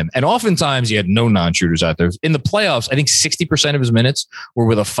there with him. And oftentimes he had no non-shooters out there. In the playoffs, I think 60% of his minutes were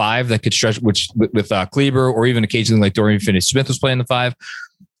with a five that could stretch, which with Kleber, or even occasionally like Dorian Finney-Smith was playing the five.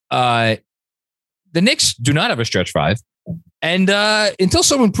 The Knicks do not have a stretch five. And until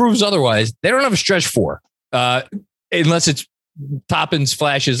someone proves otherwise, they don't have a stretch four, unless it's Toppin's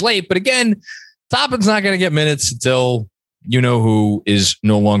flashes late. But again, Toppin's not going to get minutes until who is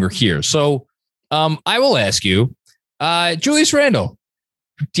no longer here. So I will ask you, Julius Randle,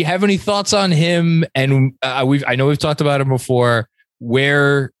 do you have any thoughts on him? And I know we've talked about him before,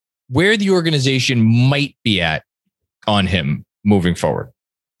 where the organization might be at on him moving forward.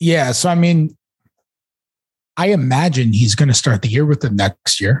 Yeah. So, I mean, I imagine he's going to start the year with them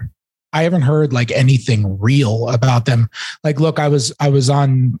next year. I haven't heard like anything real about them. Like, look, I was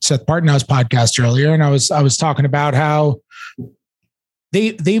on Seth Partnow's podcast earlier, and I was talking about how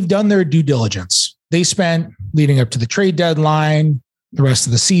they've done their due diligence. They spent, leading up to the trade deadline, the rest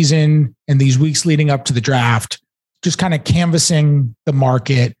of the season, and these weeks leading up to the draft, just kind of canvassing the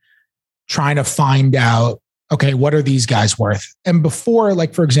market, trying to find out, okay, what are these guys worth? And before,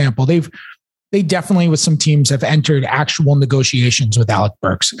 like, for example, they definitely, with some teams, have entered actual negotiations with Alec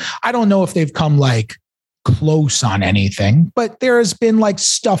Burks. I don't know if they've come like close on anything, but there has been like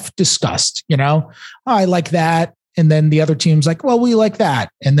stuff discussed, I like that. And then the other team's like, well, we like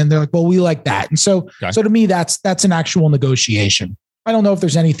that. And then they're like, well, we like that. And so to me, that's an actual negotiation. I don't know if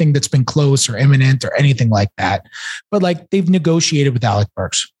there's anything that's been close or imminent or anything like that, but like they've negotiated with Alec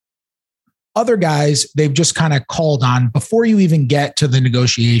Burks. Other guys, they've just kind of called on before you even get to the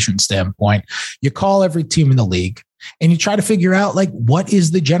negotiation standpoint. You call every team in the league and you try to figure out like, what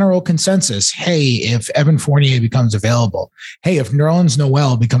is the general consensus? Hey, if Evan Fournier becomes available, hey, if Nerlens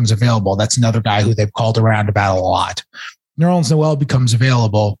Noel becomes available, that's another guy who they've called around about a lot. Nerlens Noel becomes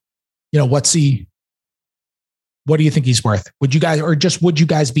available. What do you think he's worth? Would you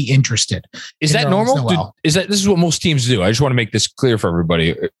guys be interested? Is that normal? This is what most teams do? I just want to make this clear for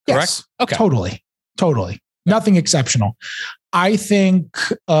everybody. Correct? Yes, okay. Totally. Nothing exceptional. I think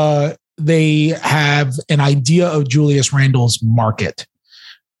they have an idea of Julius Randle's market,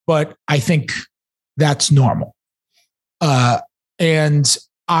 but I think that's normal. And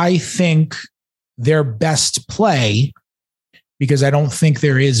I think their best play, because I don't think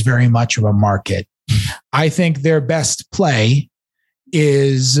there is very much of a market, I think their best play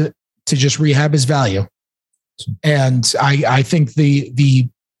is to just rehab his value. And I think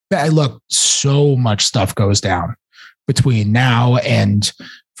look, so much stuff goes down between now and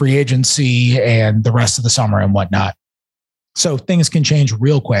free agency and the rest of the summer and whatnot. So things can change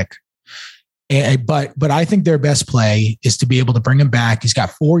real quick. But I think their best play is to be able to bring him back. He's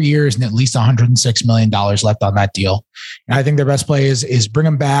got 4 years and at least $106 million left on that deal. And I think their best play is bring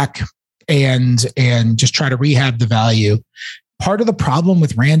him back and just try to rehab the value. Part of the problem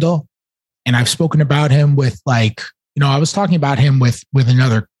with Randle, and I've spoken about him with I was talking about him with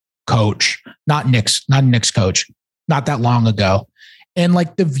another coach, not Knicks coach, not that long ago. And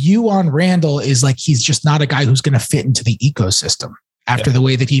like the view on Randle is like, he's just not a guy who's going to fit into the ecosystem after the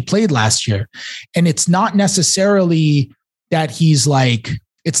way that he played last year. And it's not necessarily that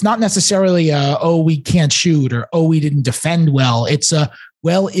it's not necessarily we can't shoot or, we didn't defend well. It's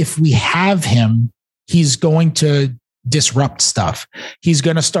if we have him, he's going to disrupt stuff. He's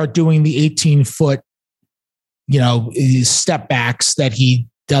going to start doing the 18-foot, step backs that he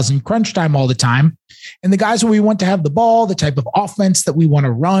does in crunch time all the time. And the guys who we want to have the ball, the type of offense that we want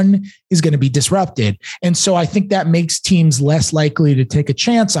to run is going to be disrupted. And so I think that makes teams less likely to take a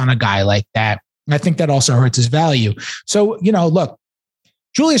chance on a guy like that. And I think that also hurts his value. So, look,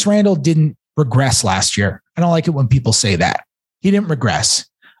 Julius Randle didn't regress last year. I don't like it when people say that. He didn't regress.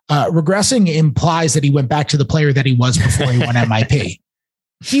 Regressing implies that he went back to the player that he was before he won MIP.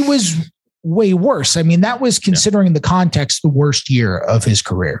 He was way worse. I mean, that was, considering the context, the worst year of his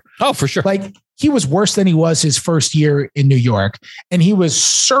career. Oh, for sure. Like, he was worse than he was his first year in New York. And he was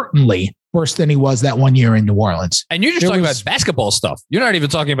certainly worse than he was that 1 year in New Orleans. And you're just talking about basketball stuff. You're not even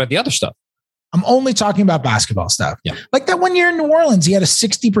talking about the other stuff. I'm only talking about basketball stuff. Yeah. Like that 1 year in New Orleans, he had a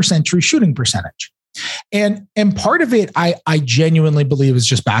 60% true shooting percentage. And part of it, I genuinely believe is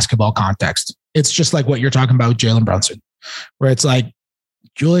just basketball context. It's just like what you're talking about with Jalen Brunson, where it's like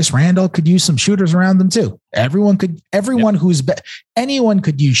Julius Randle could use some shooters around them too. Anyone could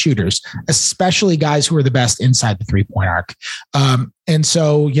use shooters, especially guys who are the best inside the 3-point arc. And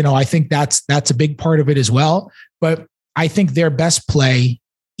so, I think that's a big part of it as well. But I think their best play,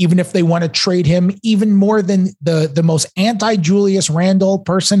 even if they want to trade him even more than the most anti-Julius Randle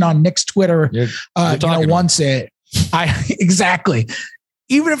person on Knicks Twitter wants it. Exactly.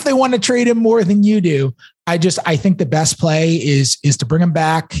 Even if they want to trade him more than you do, I think the best play is to bring him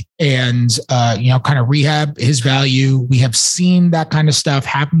back and kind of rehab his value. We have seen that kind of stuff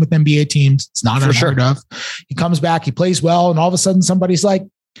happen with NBA teams. It's not unheard of. He comes back, he plays well, and all of a sudden somebody's like,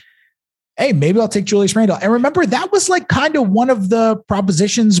 hey, maybe I'll take Julius Randle. And remember, that was like kind of one of the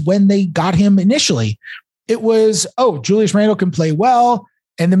propositions when they got him initially. It was, Julius Randle can play well,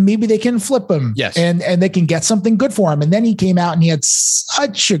 and then maybe they can flip him. Yes. And they can get something good for him. And then he came out and he had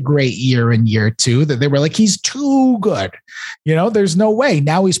such a great year in year two that they were like, he's too good. There's no way.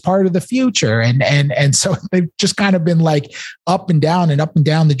 Now he's part of the future. And so they've just kind of been like up and down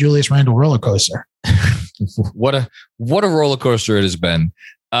the Julius Randle roller coaster. What a roller coaster it has been.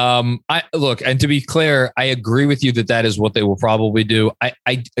 I look, and to be clear, I agree with you that is what they will probably do.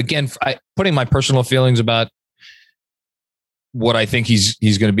 I putting my personal feelings about what I think he's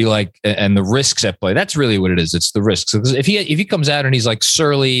going to be like and the risks at play. That's really what it is. It's the risks. If he comes out and he's like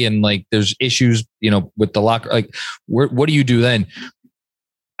surly and like there's issues, with the locker, like what do you do then?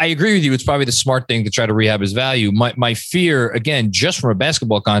 I agree with you. It's probably the smart thing to try to rehab his value. My fear, again, just from a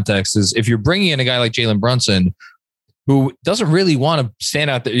basketball context, is if you're bringing in a guy like Jalen Brunson, who doesn't really want to stand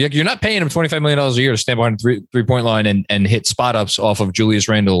out there. You're not paying him $25 million a year to stand behind the three-point line and hit spot ups off of Julius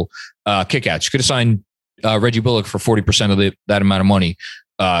Randle kickouts. You could have signed Reggie Bullock for 40% of that amount of money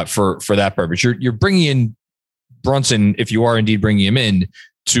for that purpose. You're bringing in Brunson, if you are indeed bringing him in,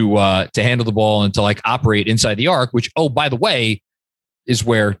 to handle the ball and to like operate inside the arc, which, by the way, is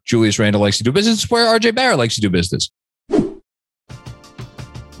where Julius Randle likes to do business. It's where RJ Barrett likes to do business.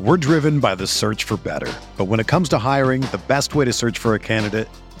 We're driven by the search for better. But when it comes to hiring, the best way to search for a candidate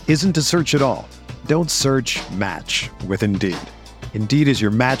isn't to search at all. Don't search, match with Indeed. Indeed is your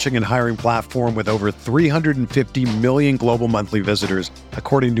matching and hiring platform with over 350 million global monthly visitors,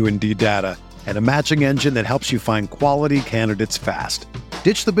 according to Indeed data, and a matching engine that helps you find quality candidates fast.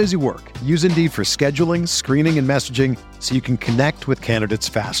 Ditch the busy work. Use Indeed for scheduling, screening, and messaging so you can connect with candidates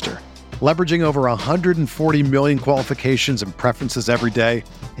faster. Leveraging over 140 million qualifications and preferences every day,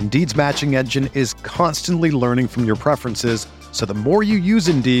 Indeed's matching engine is constantly learning from your preferences, so the more you use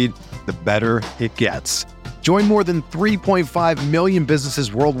Indeed, the better it gets. Join more than 3.5 million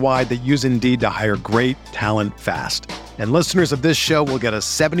businesses worldwide that use Indeed to hire great talent fast. And listeners of this show will get a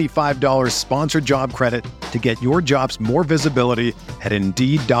 $75 sponsored job credit to get your jobs more visibility at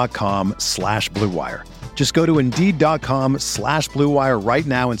Indeed.com/Blue Wire. Just go to Indeed.com/Blue Wire right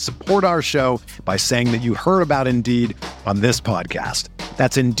now and support our show by saying that you heard about Indeed on this podcast.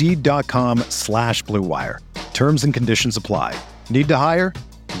 That's Indeed.com/Blue Wire. Terms and conditions apply. Need to hire?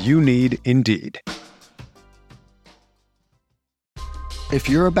 You need Indeed. If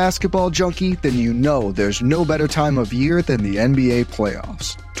you're a basketball junkie, then you know there's no better time of year than the NBA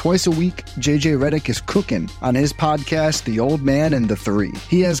playoffs. Twice a week, JJ Redick is cooking on his podcast, The Old Man and the Three.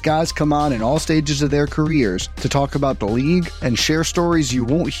 He has guys come on in all stages of their careers to talk about the league and share stories you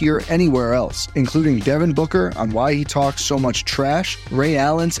won't hear anywhere else, including Devin Booker on why he talks so much trash, Ray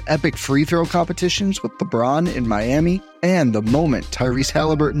Allen's epic free throw competitions with LeBron in Miami, and the moment Tyrese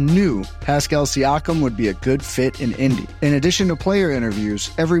Halliburton knew Pascal Siakam would be a good fit in Indy. In addition to player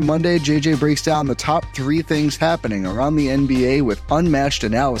interviews, every Monday JJ breaks down the top 3 things happening around the NBA with unmatched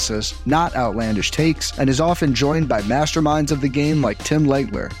analysis, not outlandish takes, and is often joined by masterminds of the game like Tim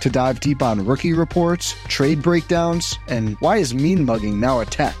Legler to dive deep on rookie reports, trade breakdowns, and why is mean mugging now a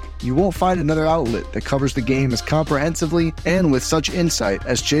tech. You won't find another outlet that covers the game as comprehensively and with such insight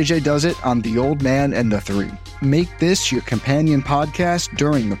as JJ does it on The Old Man and the Three. Make this your companion podcast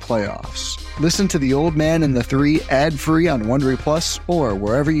during the playoffs. Listen to The Old Man and the Three ad-free on Wondery Plus or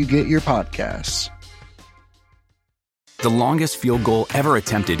wherever you get your podcasts. The longest field goal ever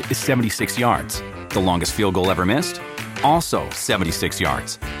attempted is 76 yards. The longest field goal ever missed? Also 76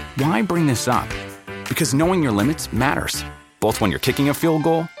 yards. Why bring this up? Because knowing your limits matters, both when you're kicking a field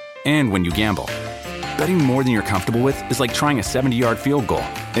goal and when you gamble. Betting more than you're comfortable with is like trying a 70-yard field goal.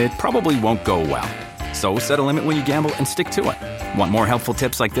 It probably won't go well. So set a limit when you gamble and stick to it. Want more helpful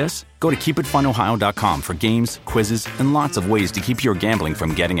tips like this? Go to keepitfunohio.com for games, quizzes, and lots of ways to keep your gambling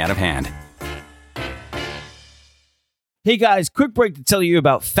from getting out of hand. Hey guys, quick break to tell you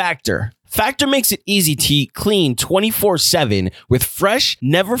about Factor. Factor makes it easy to eat clean 24/7 with fresh,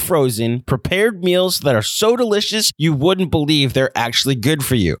 never frozen, prepared meals that are so delicious you wouldn't believe they're actually good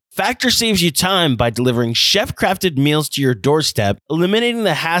for you. Factor saves you time by delivering chef-crafted meals to your doorstep, eliminating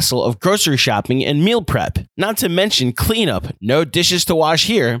the hassle of grocery shopping and meal prep. Not to mention cleanup, no dishes to wash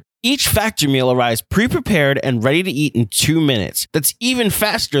here. Each Factor meal arrives pre-prepared and ready to eat in 2 minutes. That's even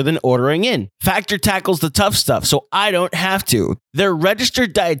faster than ordering in. Factor tackles the tough stuff, so I don't have to. Their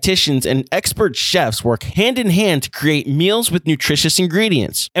registered dietitians and expert chefs work hand in hand to create meals with nutritious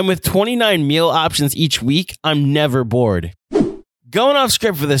ingredients. And with 29 meal options each week, I'm never bored. Going off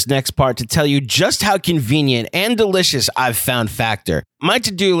script for this next part to tell you just how convenient and delicious I've found Factor. My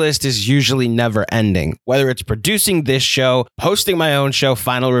to-do list is usually never ending, whether it's producing this show, hosting my own show,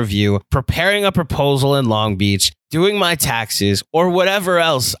 Final Review, preparing a proposal in Long Beach, doing my taxes, or whatever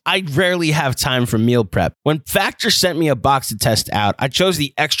else. I rarely have time for meal prep. When Factor sent me a box to test out, I chose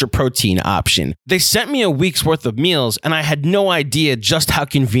the extra protein option. They sent me a week's worth of meals, and I had no idea just how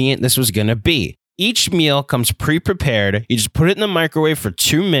convenient this was going to be. Each meal comes pre-prepared. You just put it in the microwave for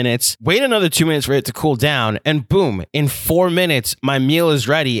 2 minutes, wait another 2 minutes for it to cool down, and boom, in 4 minutes, my meal is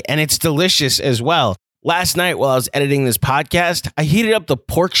ready, and it's delicious as well. Last night, while I was editing this podcast, I heated up the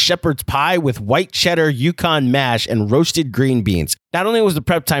pork shepherd's pie with white cheddar, Yukon mash, and roasted green beans. Not only was the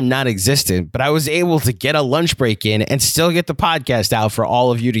prep time not existent, but I was able to get a lunch break in and still get the podcast out for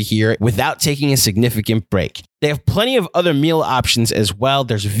all of you to hear without taking a significant break. They have plenty of other meal options as well.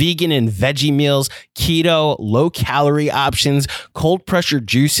 There's vegan and veggie meals, keto, low-calorie options, cold pressure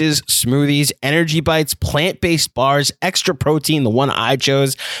juices, smoothies, energy bites, plant-based bars, extra protein, the one I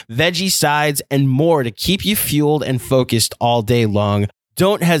chose, veggie sides, and more to keep you fueled and focused all day long.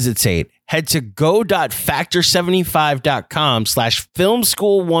 Don't hesitate. Head to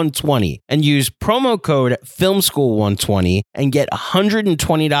go.factor75.com/filmschool120 and use promo code filmschool120 and get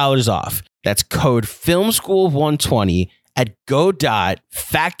 $120 off. That's code filmschool120 at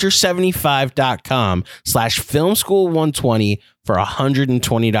go.factor75.com/filmschool120 for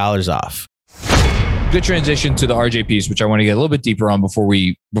 $120 off. Good transition to the RJ piece, which I want to get a little bit deeper on before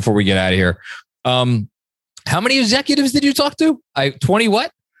we get out of here. How many executives did you talk to? 20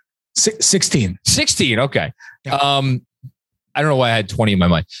 what? 16. 16. Okay. Yeah. I don't know why I had 20 in my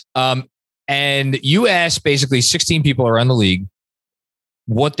mind. And you asked basically 16 people around the league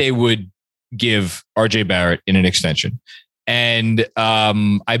what they would give RJ Barrett in an extension. And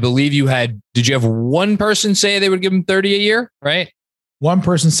I believe did you have one person say they would give him 30 a year, right? One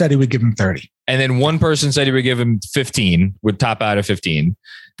person said he would give him 30. And then one person said he would give him 15, would top out at 15.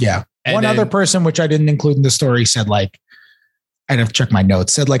 Yeah. And one other person, which I didn't include in the story, said like, I'd have to check my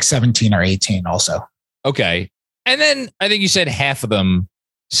notes, said like 17 or 18 also. Okay. And then I think you said half of them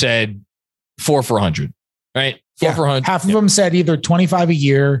said 4 for 100, right? 4 for 100. Half of them said either 25 a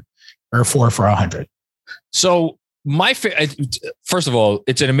year or 4 for 100. So first of all,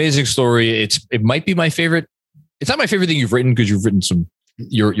 it's an amazing story. It might be my favorite. It's not my favorite thing you've written because you've written some.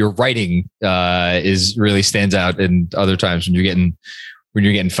 Your writing is really stands out in other times when you're getting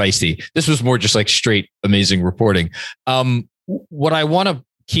feisty. This was more just like straight amazing reporting. What I want to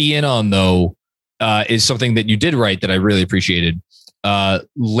key in on though is something that you did write that I really appreciated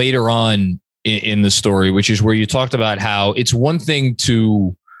later on in the story, which is where you talked about how it's one thing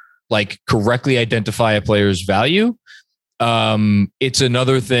to like correctly identify a player's value. It's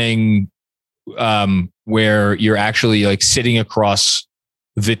another thing where you're actually like sitting across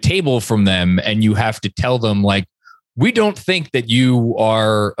the table from them and you have to tell them like, we don't think that you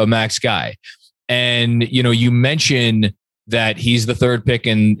are a max guy. And, you mention that he's the third pick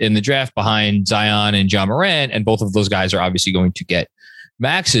in the draft behind Zion and Ja Morant. And both of those guys are obviously going to get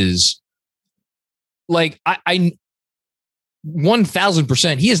maxes. Like I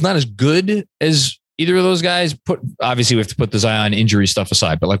 1000%, he is not as good as either of those guys. Obviously we have to put the Zion injury stuff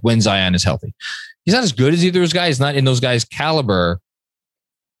aside, but like when Zion is healthy, he's not as good as either of those guys, not in those guys' caliber.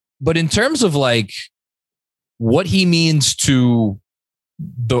 But in terms of like what he means to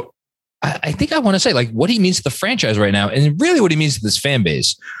I think I want to say like what he means to the franchise right now, and really what he means to this fan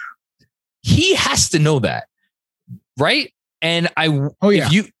base, he has to know that, right? And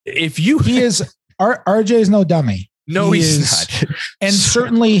if you he is RJ is no dummy. No, he's not. And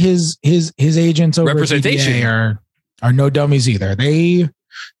certainly his agents over representation at PBA are no dummies either. They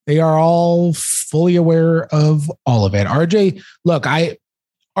are all fully aware of all of it.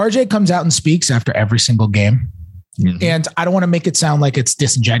 RJ comes out and speaks after every single game. Mm-hmm. And I don't want to make it sound like it's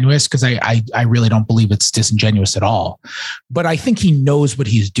disingenuous because I really don't believe it's disingenuous at all. But I think he knows what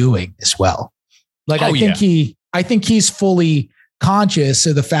he's doing as well. Like I think he's fully conscious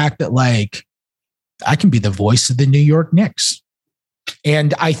of the fact that like I can be the voice of the New York Knicks.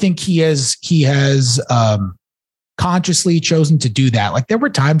 And I think he has consciously chosen to do that. Like there were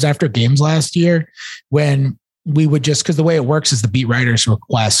times after games last year when we would just, because the way it works is the beat writers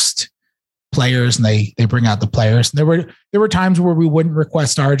request players and they bring out the players. And there were times where we wouldn't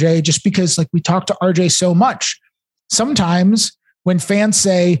request RJ just because like we talked to RJ so much. Sometimes when fans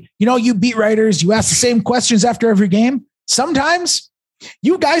say, you beat writers, you ask the same questions after every game. Sometimes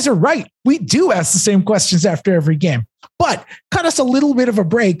you guys are right. We do ask the same questions after every game, but cut us a little bit of a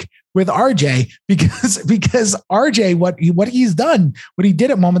break with RJ because RJ, what he's done, what he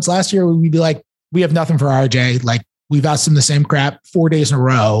did at moments last year, we'd be like, we have nothing for RJ. Like we've asked him the same crap 4 days in a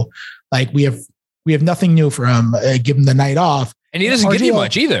row. Like we have nothing new for him. Give him the night off. And he doesn't give you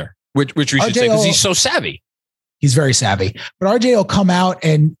much either, which we should say because he's so savvy. He's very savvy, but RJ will come out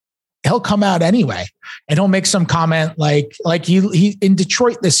and he'll come out anyway. And he'll make some comment like he in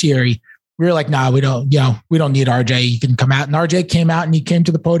Detroit this year, we were like, nah, we don't need RJ. He can come out. And RJ came out and he came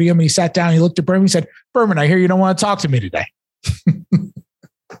to the podium and he sat down and he looked at Berman. He said, Berman, I hear you don't want to talk to me today.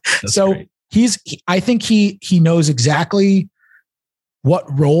 So great. I think he knows exactly what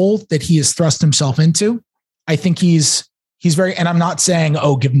role that he has thrust himself into. I think he's very, and I'm not saying,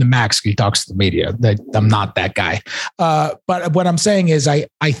 give him the max. He talks to the media. I'm not that guy. But what I'm saying is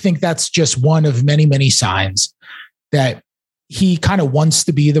I think that's just one of many, many signs that he kind of wants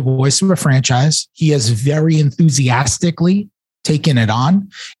to be the voice of a franchise. He has very enthusiastically taken it on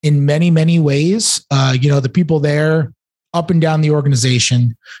in many, many ways. The people there up and down the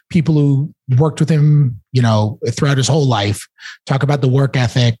organization, people who worked with him, throughout his whole life, talk about the work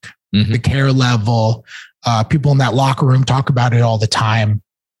ethic, the care level, people in that locker room talk about it all the time.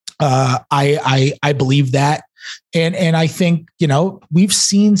 I believe that. And I think, we've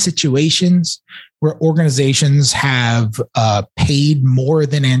seen situations where organizations have paid more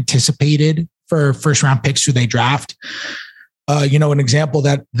than anticipated for first round picks who they draft. An example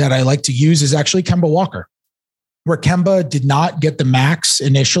that I like to use is actually Kemba Walker. where Kemba did not get the max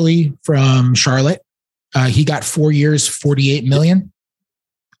initially from Charlotte. He got 4 years, $48 million.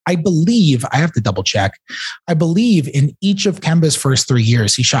 I believe, I have to double check. I believe in each of Kemba's first 3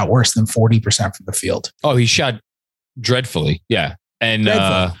 years, he shot worse than 40% from the field. Oh, he shot dreadfully. Yeah. And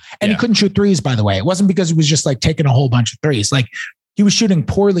he couldn't shoot threes, by the way. It wasn't because he was just like taking a whole bunch of threes. Like he was shooting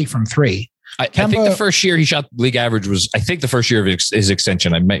poorly from three. I think the first year he shot league average was, I think the first year of his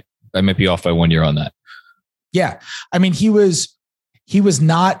extension. I might be off by 1 year on that. Yeah. I mean, he was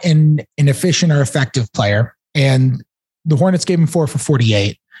not an efficient or effective player. And the Hornets gave him 4 for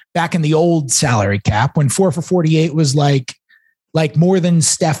 48 back in the old salary cap when 4 for 48 was like more than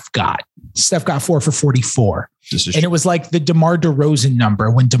Steph got. Steph got 4 for 44. And it was like the DeMar DeRozan number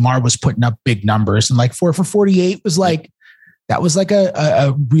when DeMar was putting up big numbers, and like 4 for 48 was like, that was like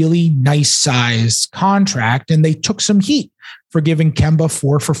a really nice size contract. And they took some heat for giving Kemba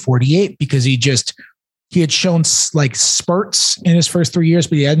 4 for 48 because he had shown like spurts in his first 3 years,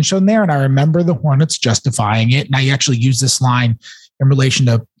 but he hadn't shown there. And I remember the Hornets justifying it. And I actually used this line in relation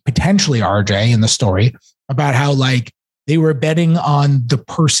to potentially RJ in the story about how like they were betting on the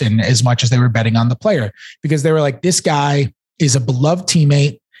person as much as they were betting on the player, because they were like, this guy is a beloved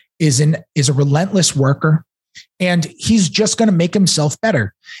teammate, is a relentless worker, and he's just going to make himself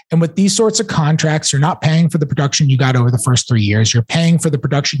better. And with these sorts of contracts, you're not paying for the production you got over the first 3 years. You're paying for the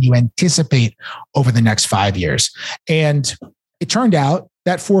production you anticipate over the next 5 years. And it turned out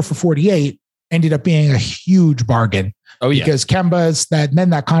that 4 for 48 ended up being a huge bargain. Oh, yeah. Because then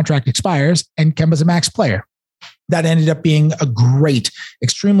that contract expires and Kemba's a max player. That ended up being a great,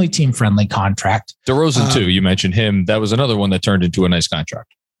 extremely team-friendly contract. DeRozan too. You mentioned him. That was another one that turned into a nice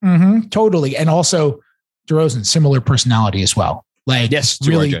contract. Mm-hmm, totally. And also DeRozan, similar personality as well. Like, yes,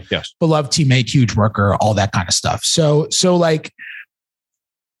 really RJ, yes. Beloved teammate, huge worker, all that kind of stuff. So like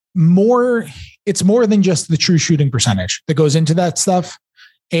it's more than just the true shooting percentage that goes into that stuff.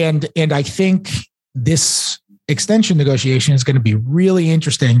 And I think this extension negotiation is going to be really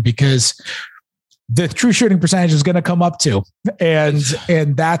interesting because the true shooting percentage is going to come up too. And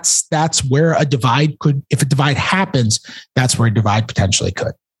that's where a divide if a divide happens, that's where a divide potentially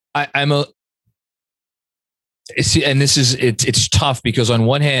could. It's tough because on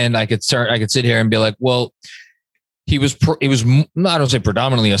one hand, I could sit here and be like, well, he was I don't say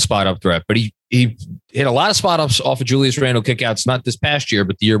predominantly a spot up threat, but he hit a lot of spot ups off of Julius Randle kickouts, not this past year,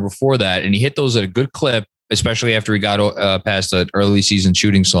 but the year before that. And he hit those at a good clip, especially after he got past an early season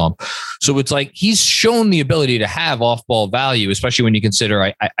shooting slump. So it's like he's shown the ability to have off ball value, especially when you consider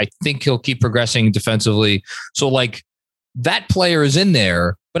I think he'll keep progressing defensively. So like that player is in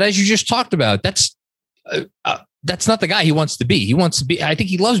there, but as you just talked about, that's not the guy he wants to be. He wants to be, I think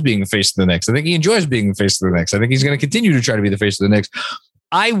he loves being the face of the Knicks. I think he enjoys being the face of the Knicks. I think he's going to continue to try to be the face of the Knicks.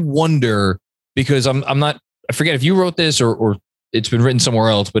 I wonder, because I forget if you wrote this or it's been written somewhere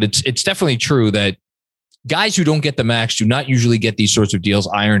else, but it's definitely true that guys who don't get the max do not usually get these sorts of deals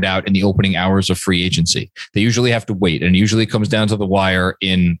ironed out in the opening hours of free agency. They usually have to wait, and it usually comes down to the wire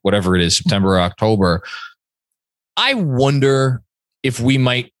in whatever it is, September or October. I wonder if we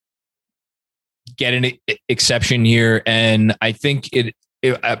might get an exception here. And I think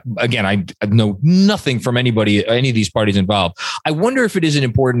again, I know nothing from any of these parties involved. I wonder if it isn't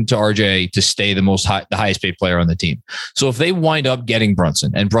important to RJ to stay the highest paid player on the team. So if they wind up getting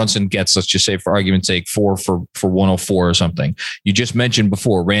Brunson, and Brunson gets, let's just say for argument's sake, 4 for 104 or something. You just mentioned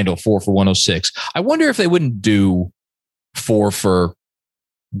before Randall 4 for 106. I wonder if they wouldn't do 4 for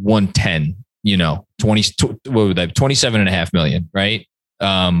 110, 27.5 million, right?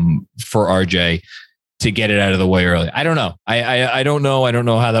 For RJ to get it out of the way early. I don't know. I don't know. I don't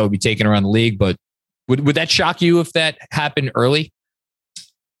know how that would be taken around the league, but would that shock you if that happened early?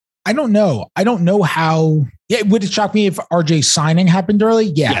 I don't know. I don't know how. Yeah, would it shock me if RJ signing happened early?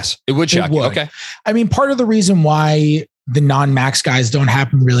 Yeah. Yes, it would shock you. Okay. I mean, part of the reason why the non-max guys don't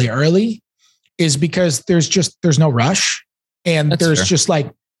happen really early is because there's no rush, and That's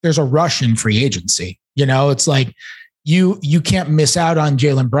fair. There's a rush in free agency. It's like, you can't miss out on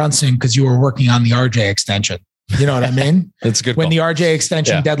Jalen Brunson because you were working on the RJ extension. You know what I mean? That's good. When the RJ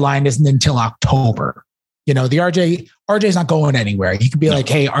extension deadline isn't until October. The RJ's not going anywhere. You could be like,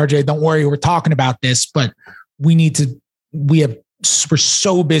 hey, RJ, don't worry, we're talking about this, but we're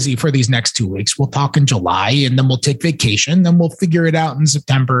so busy for these next 2 weeks. We'll talk in July, and then we'll take vacation. Then we'll figure it out in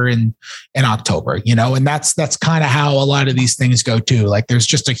September and October, and that's kind of how a lot of these things go too. Like there's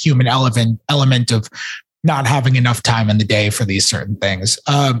just a human element of not having enough time in the day for these certain things.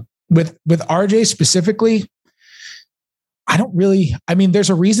 With RJ specifically, there's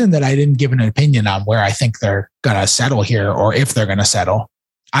a reason that I didn't give an opinion on where I think they're going to settle here, or if they're going to settle.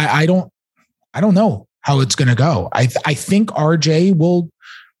 I don't know. how it's going to go. I think RJ will.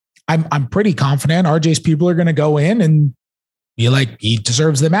 I'm pretty confident RJ's people are going to go in and be like, he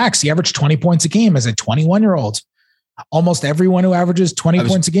deserves the max. He averaged 20 points a game as a 21-year-old. Almost everyone who averages 20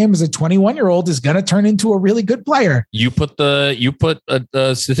 points a game as a 21-year-old is going to turn into a really good player. You put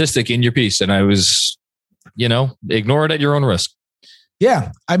a statistic in your piece, and I was, ignore it at your own risk.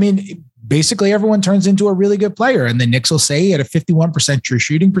 Yeah. I mean, basically everyone turns into a really good player, and the Knicks will say at a 51% true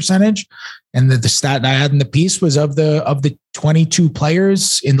shooting percentage. And the stat I had in the piece was of the 22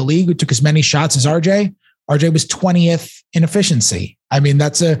 players in the league who took as many shots as RJ was 20th in efficiency. I mean,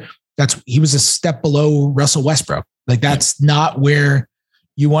 he was a step below Russell Westbrook. Like, that's not where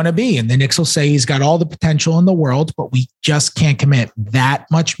you want to be. And the Knicks will say he's got all the potential in the world, but we just can't commit that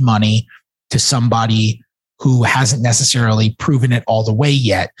much money to somebody who hasn't necessarily proven it all the way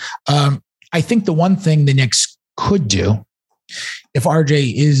yet. I think the one thing the Knicks could do, if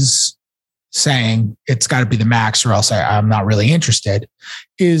RJ is saying it's got to be the max or else I'm not really interested,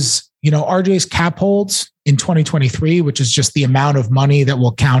 is, RJ's cap holds in 2023, which is just the amount of money that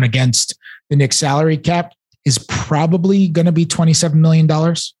will count against the Knicks salary cap, is probably going to be $27 million.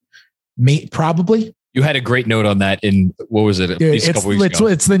 Probably. You had a great note on that in, what was it? Dude, a couple weeks ago.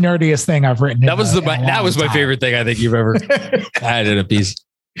 It's the nerdiest thing I've written. That was my favorite thing I think you've ever had in a piece.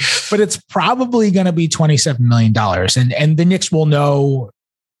 But it's probably going to be $27 million. And the Knicks will know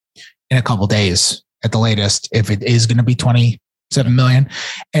in a couple of days at the latest if it is going to be 27 million.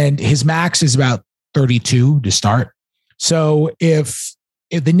 And his max is about 32 to start. So if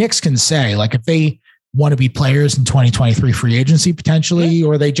the Knicks can say, like, if they want to be players in 2023 free agency potentially,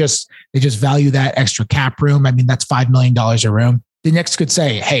 or they just value that extra cap room. I mean, that's $5 million a room. The Knicks could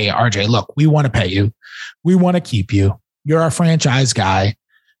say, hey, RJ, look, we want to pay you. We want to keep you. You're our franchise guy,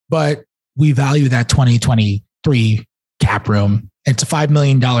 but we value that 2023 cap room. It's a $5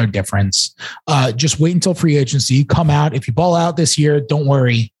 million difference. Just wait until free agency. Come out. If you ball out this year, don't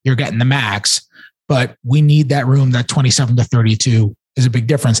worry, you're getting the max, but we need that room. That 27 to 32 is a big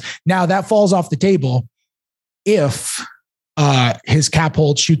difference. Now that falls off the table if his cap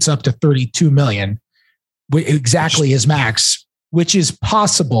hold shoots up to 32 million, exactly his max, which is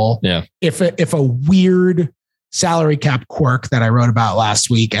possible. Yeah. If a weird salary cap quirk that I wrote about last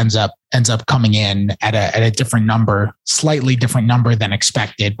week ends up coming in at a different number, slightly different number than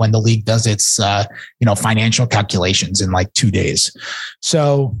expected when the league does its financial calculations in like 2 days.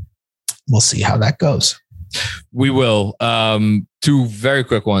 So we'll see how that goes. We will. Two very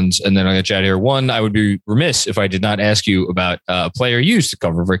quick ones, and then I'm going to chat here. One, I would be remiss if I did not ask you about a player you used to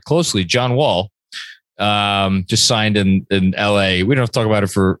cover very closely, John Wall. Just signed in LA. We don't have to talk about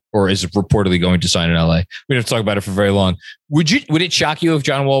it or is reportedly going to sign in LA. We don't have to talk about it for very long. Would it shock you if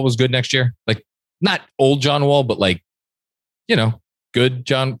John Wall was good next year? Like, not old John Wall, but like, good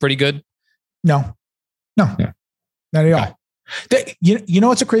John, pretty good? No, yeah. Not at all. You know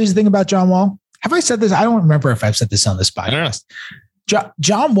what's a crazy thing about John Wall? Have I said this? I don't remember if I've said this on this podcast.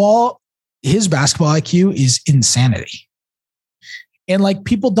 John Wall, his basketball IQ is insanity. And like,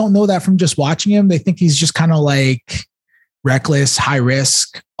 people don't know that from just watching him. They think he's just kind of like reckless, high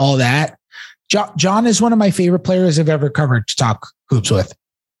risk, all that. John is one of my favorite players I've ever covered to talk hoops with.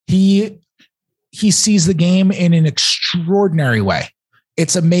 He sees the game in an extraordinary way.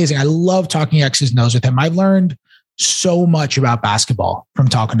 It's amazing. I love talking X's and O's with him. I learned so much about basketball from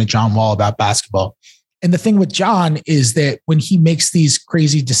talking to John Wall about basketball. And the thing with John is that when he makes these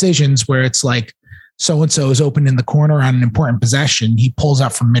crazy decisions where it's like, so-and-so is open in the corner on an important possession, he pulls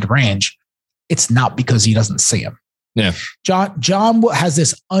out from mid-range. It's not because he doesn't see him. Yeah. John has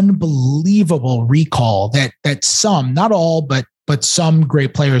this unbelievable recall that some, not all, but some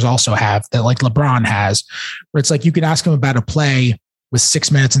great players also have, that like LeBron has, where it's like you can ask him about a play with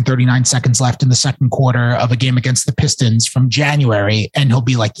 6 minutes and 39 seconds left in the second quarter of a game against the Pistons from January. And he'll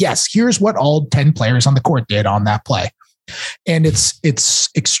be like, yes, here's what all 10 players on the court did on that play. And it's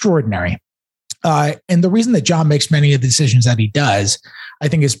extraordinary. And the reason that John makes many of the decisions that he does, I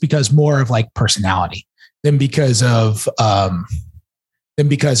think, is because more of like personality than because of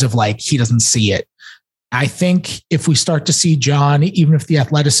like, he doesn't see it. I think if we start to see John, even if the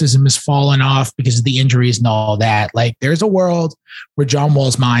athleticism has fallen off because of the injuries and all that, like there's a world where John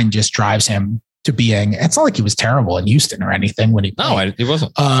Wall's mind just drives him to being, it's not like he was terrible in Houston or anything when he played. No, he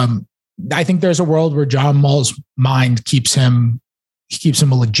wasn't. I think there's a world where John Wall's mind keeps him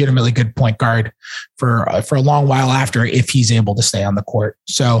a legitimately good point guard for a long while after, if he's able to stay on the court.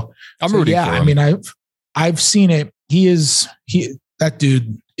 So I'm rooting for him. I mean, I've seen it. He's a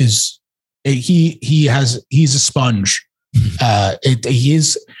sponge. He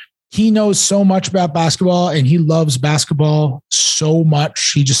is he knows so much about basketball and he loves basketball so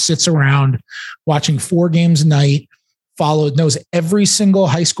much. He just sits around watching 4 games a night, knows every single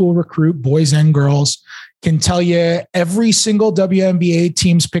high school recruit, boys and girls, can tell you every single WNBA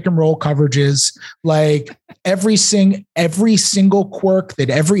team's pick and roll coverages, like every single quirk that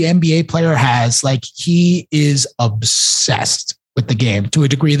every NBA player has. Like, he is obsessed with the game to a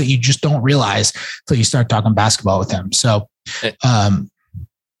degree that you just don't realize until you start talking basketball with him. So,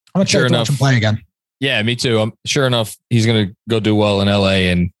 I'm sure to watch him play again. Yeah, me too. Sure enough, he's going to go do well in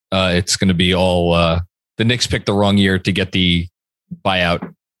LA, and it's going to be all the Knicks picked the wrong year to get the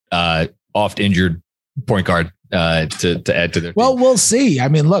buyout, oft injured point guard to add to their. Well, team. We'll see. I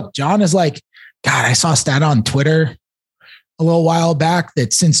mean, look, John is like, God, I saw a stat on Twitter a little while back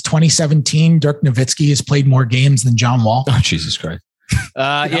that since 2017, Dirk Nowitzki has played more games than John Wall. Oh, Jesus Christ.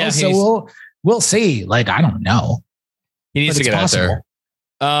 So we'll see. Like, I don't know. He needs to get out there.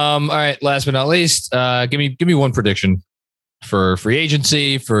 All right. Last but not least, give me one prediction for free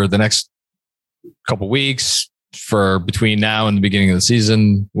agency for the next couple weeks, for between now and the beginning of the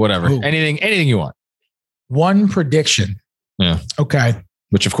season, whatever. Ooh. Anything you want. One prediction. Yeah. Okay.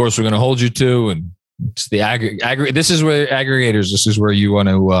 Which of course we're going to hold you to, and it's the aggregate. This is where aggregators. This is where you want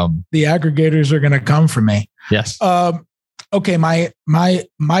to. The aggregators are going to come for me. Yes. Okay. My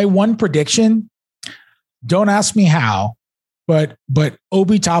one prediction. Don't ask me how. But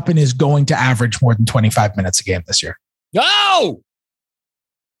Obi Toppin is going to average more than 25 minutes a game this year. Oh!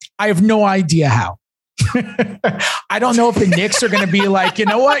 I have no idea how. I don't know if the Knicks are going to be like, you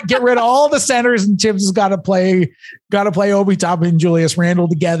know what? Get rid of all the centers and Tibbs has got to play Obi Toppin and Julius Randle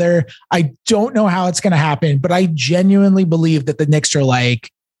together. I don't know how it's going to happen, but I genuinely believe that the Knicks are like,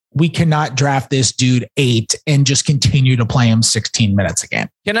 we cannot draft this dude 8 and just continue to play him 16 minutes a game.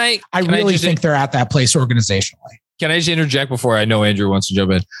 I really think they're at that place organizationally. Can I just interject before I know Andrew wants to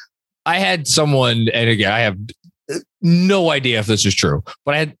jump in? I had someone, and again, I have no idea if this is true,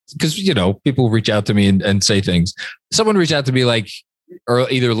 but I had, because, people reach out to me and say things. Someone reached out to me like, or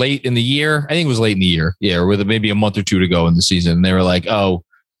either late in the year, I think it was late in the year. Yeah. Or with maybe a month or two to go in the season. And they were like, oh,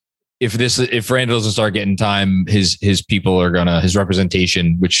 if Randall doesn't start getting time, his people are his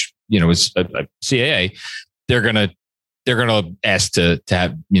representation, which, is a CAA, they're going to ask to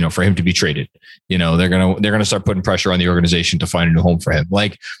have, for him to be traded. They're going to start putting pressure on the organization to find a new home for him.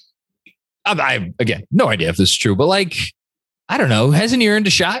 Like, I again, no idea if this is true, but like, I don't know. Hasn't he earned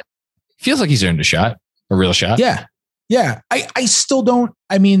a shot? Feels like he's earned a real shot. Yeah. Yeah. I still don't.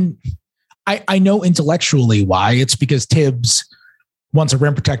 I mean, I know intellectually why. It's because Tibbs wants a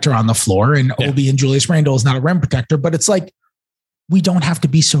rim protector on the floor, and Obi and Julius Randle is not a rim protector, but it's like, we don't have to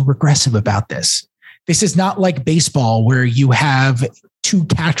be so regressive about this. This is not like baseball where you have 2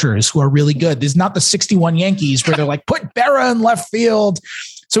 catchers who are really good. This is not the 61 Yankees where they're like, put Berra in left field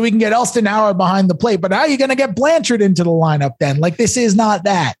so we can get Elston Howard behind the plate. But how are you going to get Blanchard into the lineup then? Like, this is not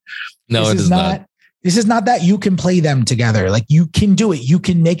that. No, it is not. This is not that. You can play them together. Like, you can do it. You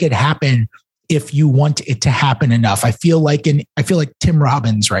can make it happen if you want it to happen enough. I feel like Tim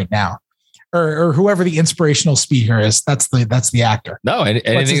Robbins right now, or whoever the inspirational speaker is. That's the actor. No,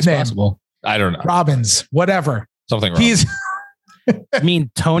 anything is possible. I don't know. Robbins, whatever. Something wrong. I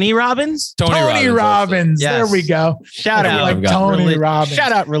mean, Tony Robbins? Tony Robbins. Yes. There we go. Shout out. Like Tony Robbins.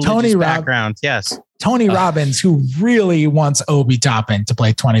 Shout out religious background. Yes. Tony Robbins, who really wants Obi Toppin to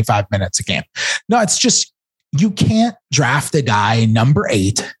play 25 minutes a game. No, it's just, you can't draft a guy number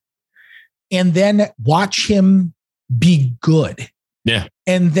 8 and then watch him be good. Yeah.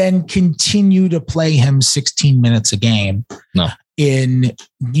 And then continue to play him 16 minutes a game. No. In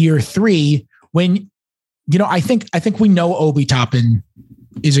year 3, when, I think we know Obi Toppin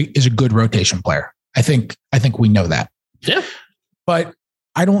is a good rotation player. I think we know that. Yeah. But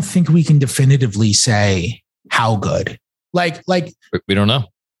I don't think we can definitively say how good. Like we don't know.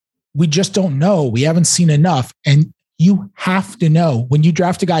 We just don't know. We haven't seen enough. And you have to know when you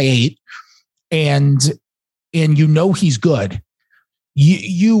draft a guy 8 and he's good.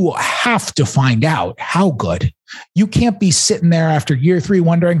 You have to find out how good. You can't be sitting there after year 3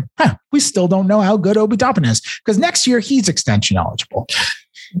 wondering, we still don't know how good Obi Toppin is, because next year he's extension eligible.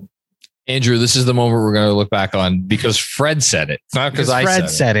 Andrew, this is the moment we're going to look back on because Fred said it. It's not because I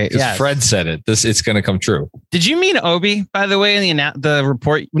said it. Yes. Fred said it. It's going to come true. Did you mean Obi, by the way, in the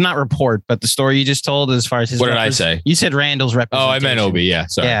report? Not report, but the story you just told as far as his. What did I say? You said Randall's representation. Oh, I meant Obi. Yeah.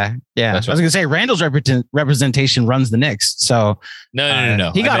 Sorry. Yeah. I was going to say Randall's representation runs the Knicks. So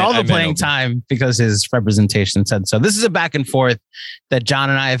no. He got all the playing time because his representation said so. This is a back and forth that John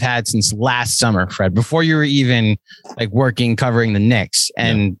and I have had since last summer, Fred, before you were even like working, covering the Knicks.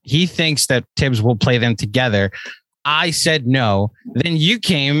 And he thinks that Tibbs will play them together. I said no. Then you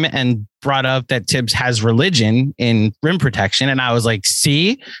came and brought up that Tibbs has religion in rim protection. And I was like,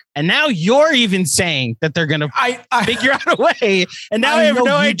 see? And now you're even saying that they're going to figure out a way. And now I have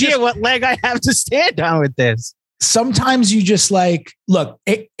no idea what leg I have to stand on with this. Sometimes you just like, look,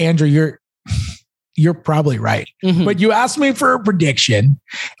 Andrew, you're probably right. Mm-hmm. But you asked me for a prediction.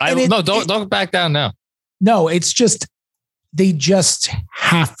 Don't back down now. No, it's just, they just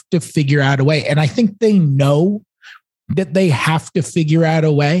have to figure out a way. And I think they know that they have to figure out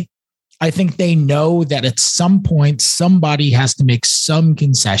a way. I think they know that at some point, somebody has to make some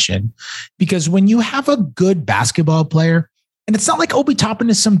concession, because when you have a good basketball player, and it's not like Obi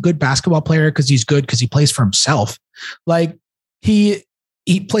Toppin is some good basketball player because he's good because he plays for himself. Like he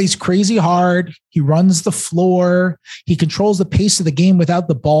plays crazy hard. He runs the floor. He controls the pace of the game without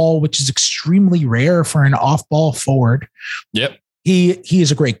the ball, which is extremely rare for an off-ball forward. Yep. He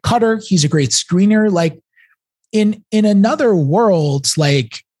is a great cutter. He's a great screener. Like in another world,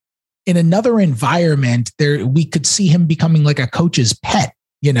 like in another environment, we could see him becoming like a coach's pet,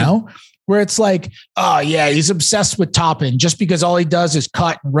 you know, where it's like, oh yeah, he's obsessed with Toppin just because all he does is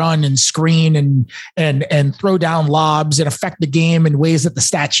cut and run and screen and throw down lobs and affect the game in ways that the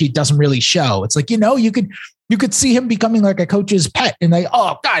stat sheet doesn't really show. It's like, you know, you could see him becoming like a coach's pet and like,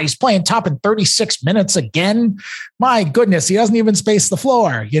 oh God, he's playing Toppin 36 minutes again. My goodness, he doesn't even space the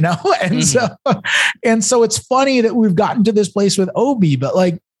floor, you know? And so it's funny that we've gotten to this place with Obi, but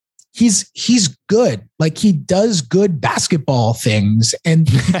like, he's good. Like he does good basketball things and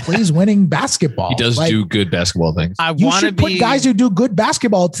he plays winning basketball. He does do good basketball things. You should put guys who do good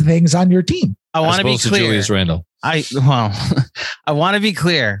basketball things on your team. I want to be clear. Julius Randle. I want to be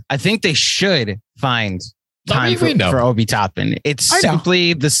clear. I think they should find time for Obi Toppin. It's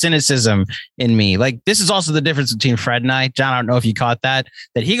simply the cynicism in me. Like this is also the difference between Fred and I. John, I don't know if you caught that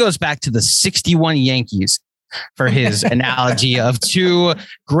he goes back to the 61 Yankees for his analogy of two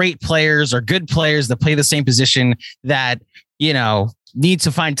great players or good players that play the same position that, you know, need to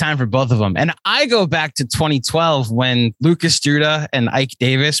find time for both of them. And I go back to 2012 when Lucas Duda and Ike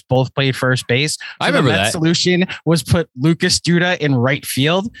Davis both played first base. So I remember that solution was put Lucas Duda in right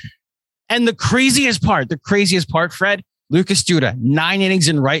field. And the craziest part, Fred, Lucas Duda, 9 innings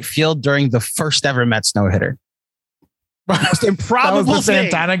in right field during the first ever Mets no-hitter. Most improbable that was the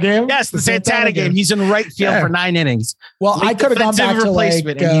Santana game. Yes, the Santana game. He's in right field for 9 innings. Well, I could have gone back to like,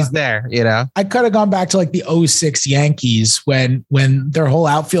 and he's there. You know, I could have gone back to like the 06 Yankees when their whole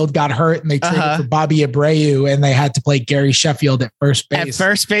outfield got hurt and they traded for Bobby Abreu and they had to play Gary Sheffield at first base. At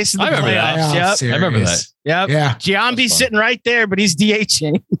first base in the playoffs. Yep. I remember that. Yep. Yeah. Giambi's sitting right there, but he's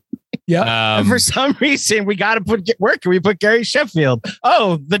DHing. Yeah. And for some reason, we got to where can we put Gary Sheffield?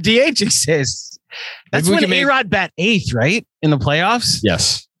 Oh, the DH exists. That's when A-Rod bat 8th, right? In the playoffs?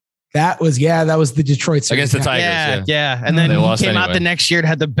 Yes. That was the Detroit series. Against the Tigers. Yeah. And then he came out the next year and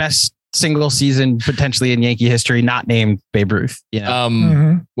had the best single season potentially in Yankee history, not named Babe Ruth. You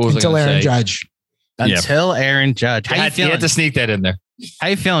know? Until Aaron Judge. Until Aaron Judge. How you feeling? You had to sneak that in there. How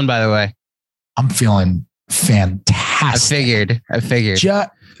you feeling, by the way? I'm feeling fantastic. I figured.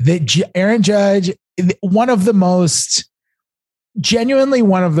 Aaron Judge, genuinely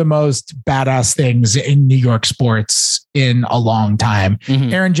one of the most badass things in New York sports in a long time.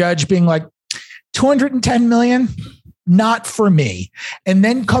 Mm-hmm. Aaron Judge being like, 210 million, not for me. And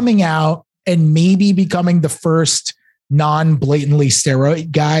then coming out and maybe becoming the first non-blatantly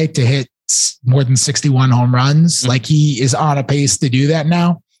steroid guy to hit more than 61 home runs. Mm-hmm. Like he is on a pace to do that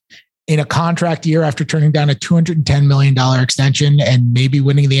now in a contract year after turning down a $210 million extension and maybe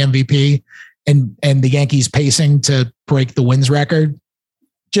winning the MVP. And the Yankees pacing to break the wins record.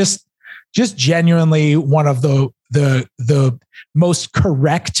 Just genuinely one of the most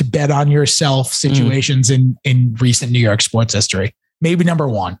correct bet on yourself situations in recent New York sports history. Maybe number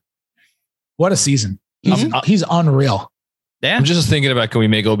one. What a season. He's unreal. Yeah. I'm just thinking about, can we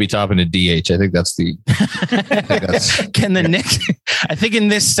make Obi Toppin a DH? I think that's can the Knicks? I think in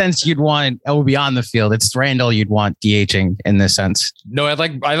this sense, you'd want Obi on the field. It's Randall you'd want DHing in this sense. No, I'd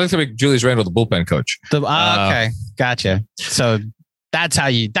like to make Julius Randle the bullpen coach. Okay. Gotcha. So that's how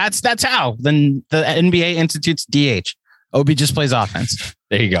then the NBA institutes DH. Obi just plays offense.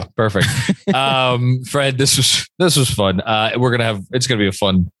 There you go. Perfect. Fred, this was fun. It's going to be a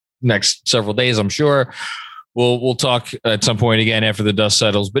fun next several days, I'm sure. We'll talk at some point again after the dust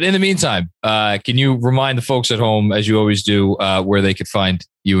settles. But in the meantime, can you remind the folks at home, as you always do, where they could find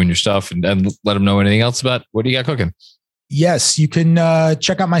you and your stuff and let them know anything else about what do you got cooking? Yes, you can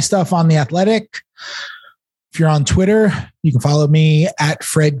check out my stuff on The Athletic. If you're on Twitter, you can follow me at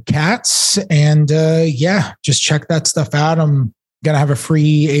Fred Katz. And just check that stuff out. I'm Gonna have a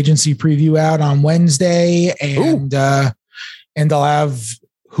free agency preview out on Wednesday, and I'll have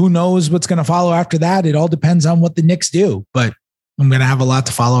who knows what's going to follow after that. It all depends on what the Knicks do, but I'm going to have a lot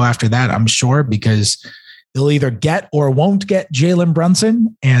to follow after that, I'm sure, because they'll either get or won't get Jalen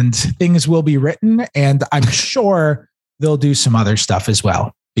Brunson, and things will be written. And I'm sure they'll do some other stuff as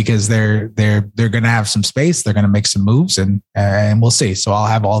well, because they're going to have some space. They're going to make some moves, and we'll see. So I'll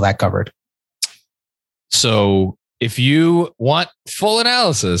have all that covered. So if you want full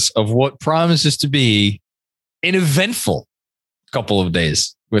analysis of what promises to be an eventful couple of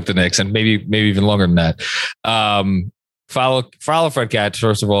days with the Knicks, and maybe even longer than that, follow Fred Katz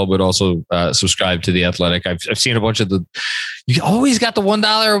first of all, but also subscribe to The Athletic. I've seen a bunch of you always got the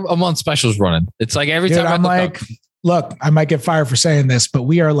 $1 a month specials running. It's like every time I'm like, look, I might get fired for saying this, but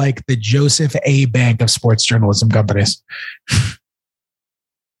we are like the Joseph A. Bank of sports journalism companies.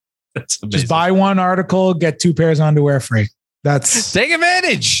 That's amazing. Just buy one article, get 2 pairs of underwear free. That's take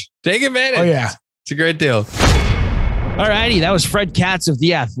advantage. Oh yeah. It's a great deal. All righty. That was Fred Katz of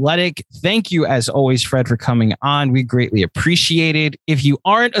The Athletic. Thank you, as always, Fred, for coming on. We greatly appreciate it. If you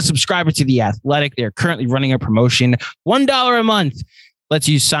aren't a subscriber to The Athletic, they're currently running a promotion. $1 a month lets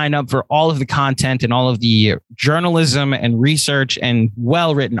you sign up for all of the content and all of the journalism and research and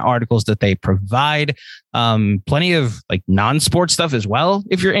well-written articles that they provide. Plenty of like non-sports stuff as well,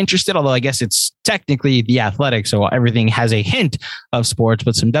 if you're interested, although I guess it's technically The Athletic, so everything has a hint of sports,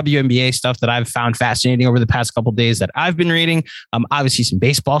 but some WNBA stuff that I've found fascinating over the past couple of days that I've been reading. Obviously some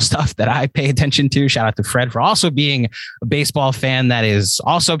baseball stuff that I pay attention to. Shout out to Fred for also being a baseball fan that is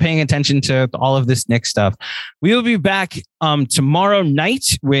also paying attention to all of this Knicks stuff. We will be back tomorrow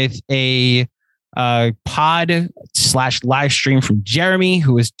night with a pod / live stream from Jeremy,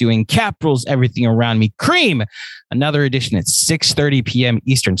 who is doing Capitals Everything Around Me Cream, another edition at 6:30 p.m.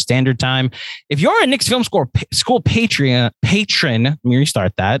 Eastern Standard Time. If you're a Knicks Film School patron, let me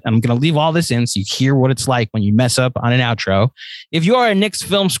restart that. I'm going to leave all this in so you hear what it's like when you mess up on an outro. If you are a Knicks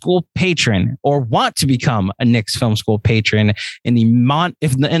Film School patron or want to become a Knicks Film School patron in the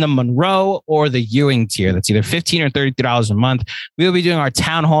Monroe or the Ewing tier, that's either $15 or $33 a month, we will be doing our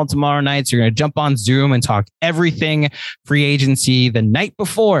town hall tomorrow night. So you're going to jump on Zoom and talk everything free agency the night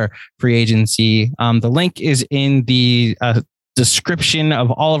before free agency. The link is in the description of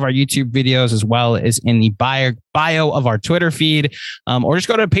all of our YouTube videos, as well as in the bio of our Twitter feed, or just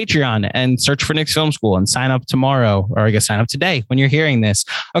go to Patreon and search for Knicks Film School and sign up tomorrow, or I guess sign up today when you're hearing this.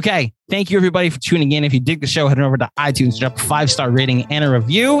 Okay. Thank you everybody for tuning in. If you dig the show, head on over to iTunes, drop a 5-star rating and a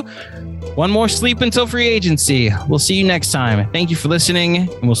review. One more sleep until free agency. We'll see you next time. Thank you for listening,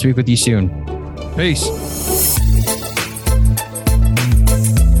 and we'll speak with you soon. Peace.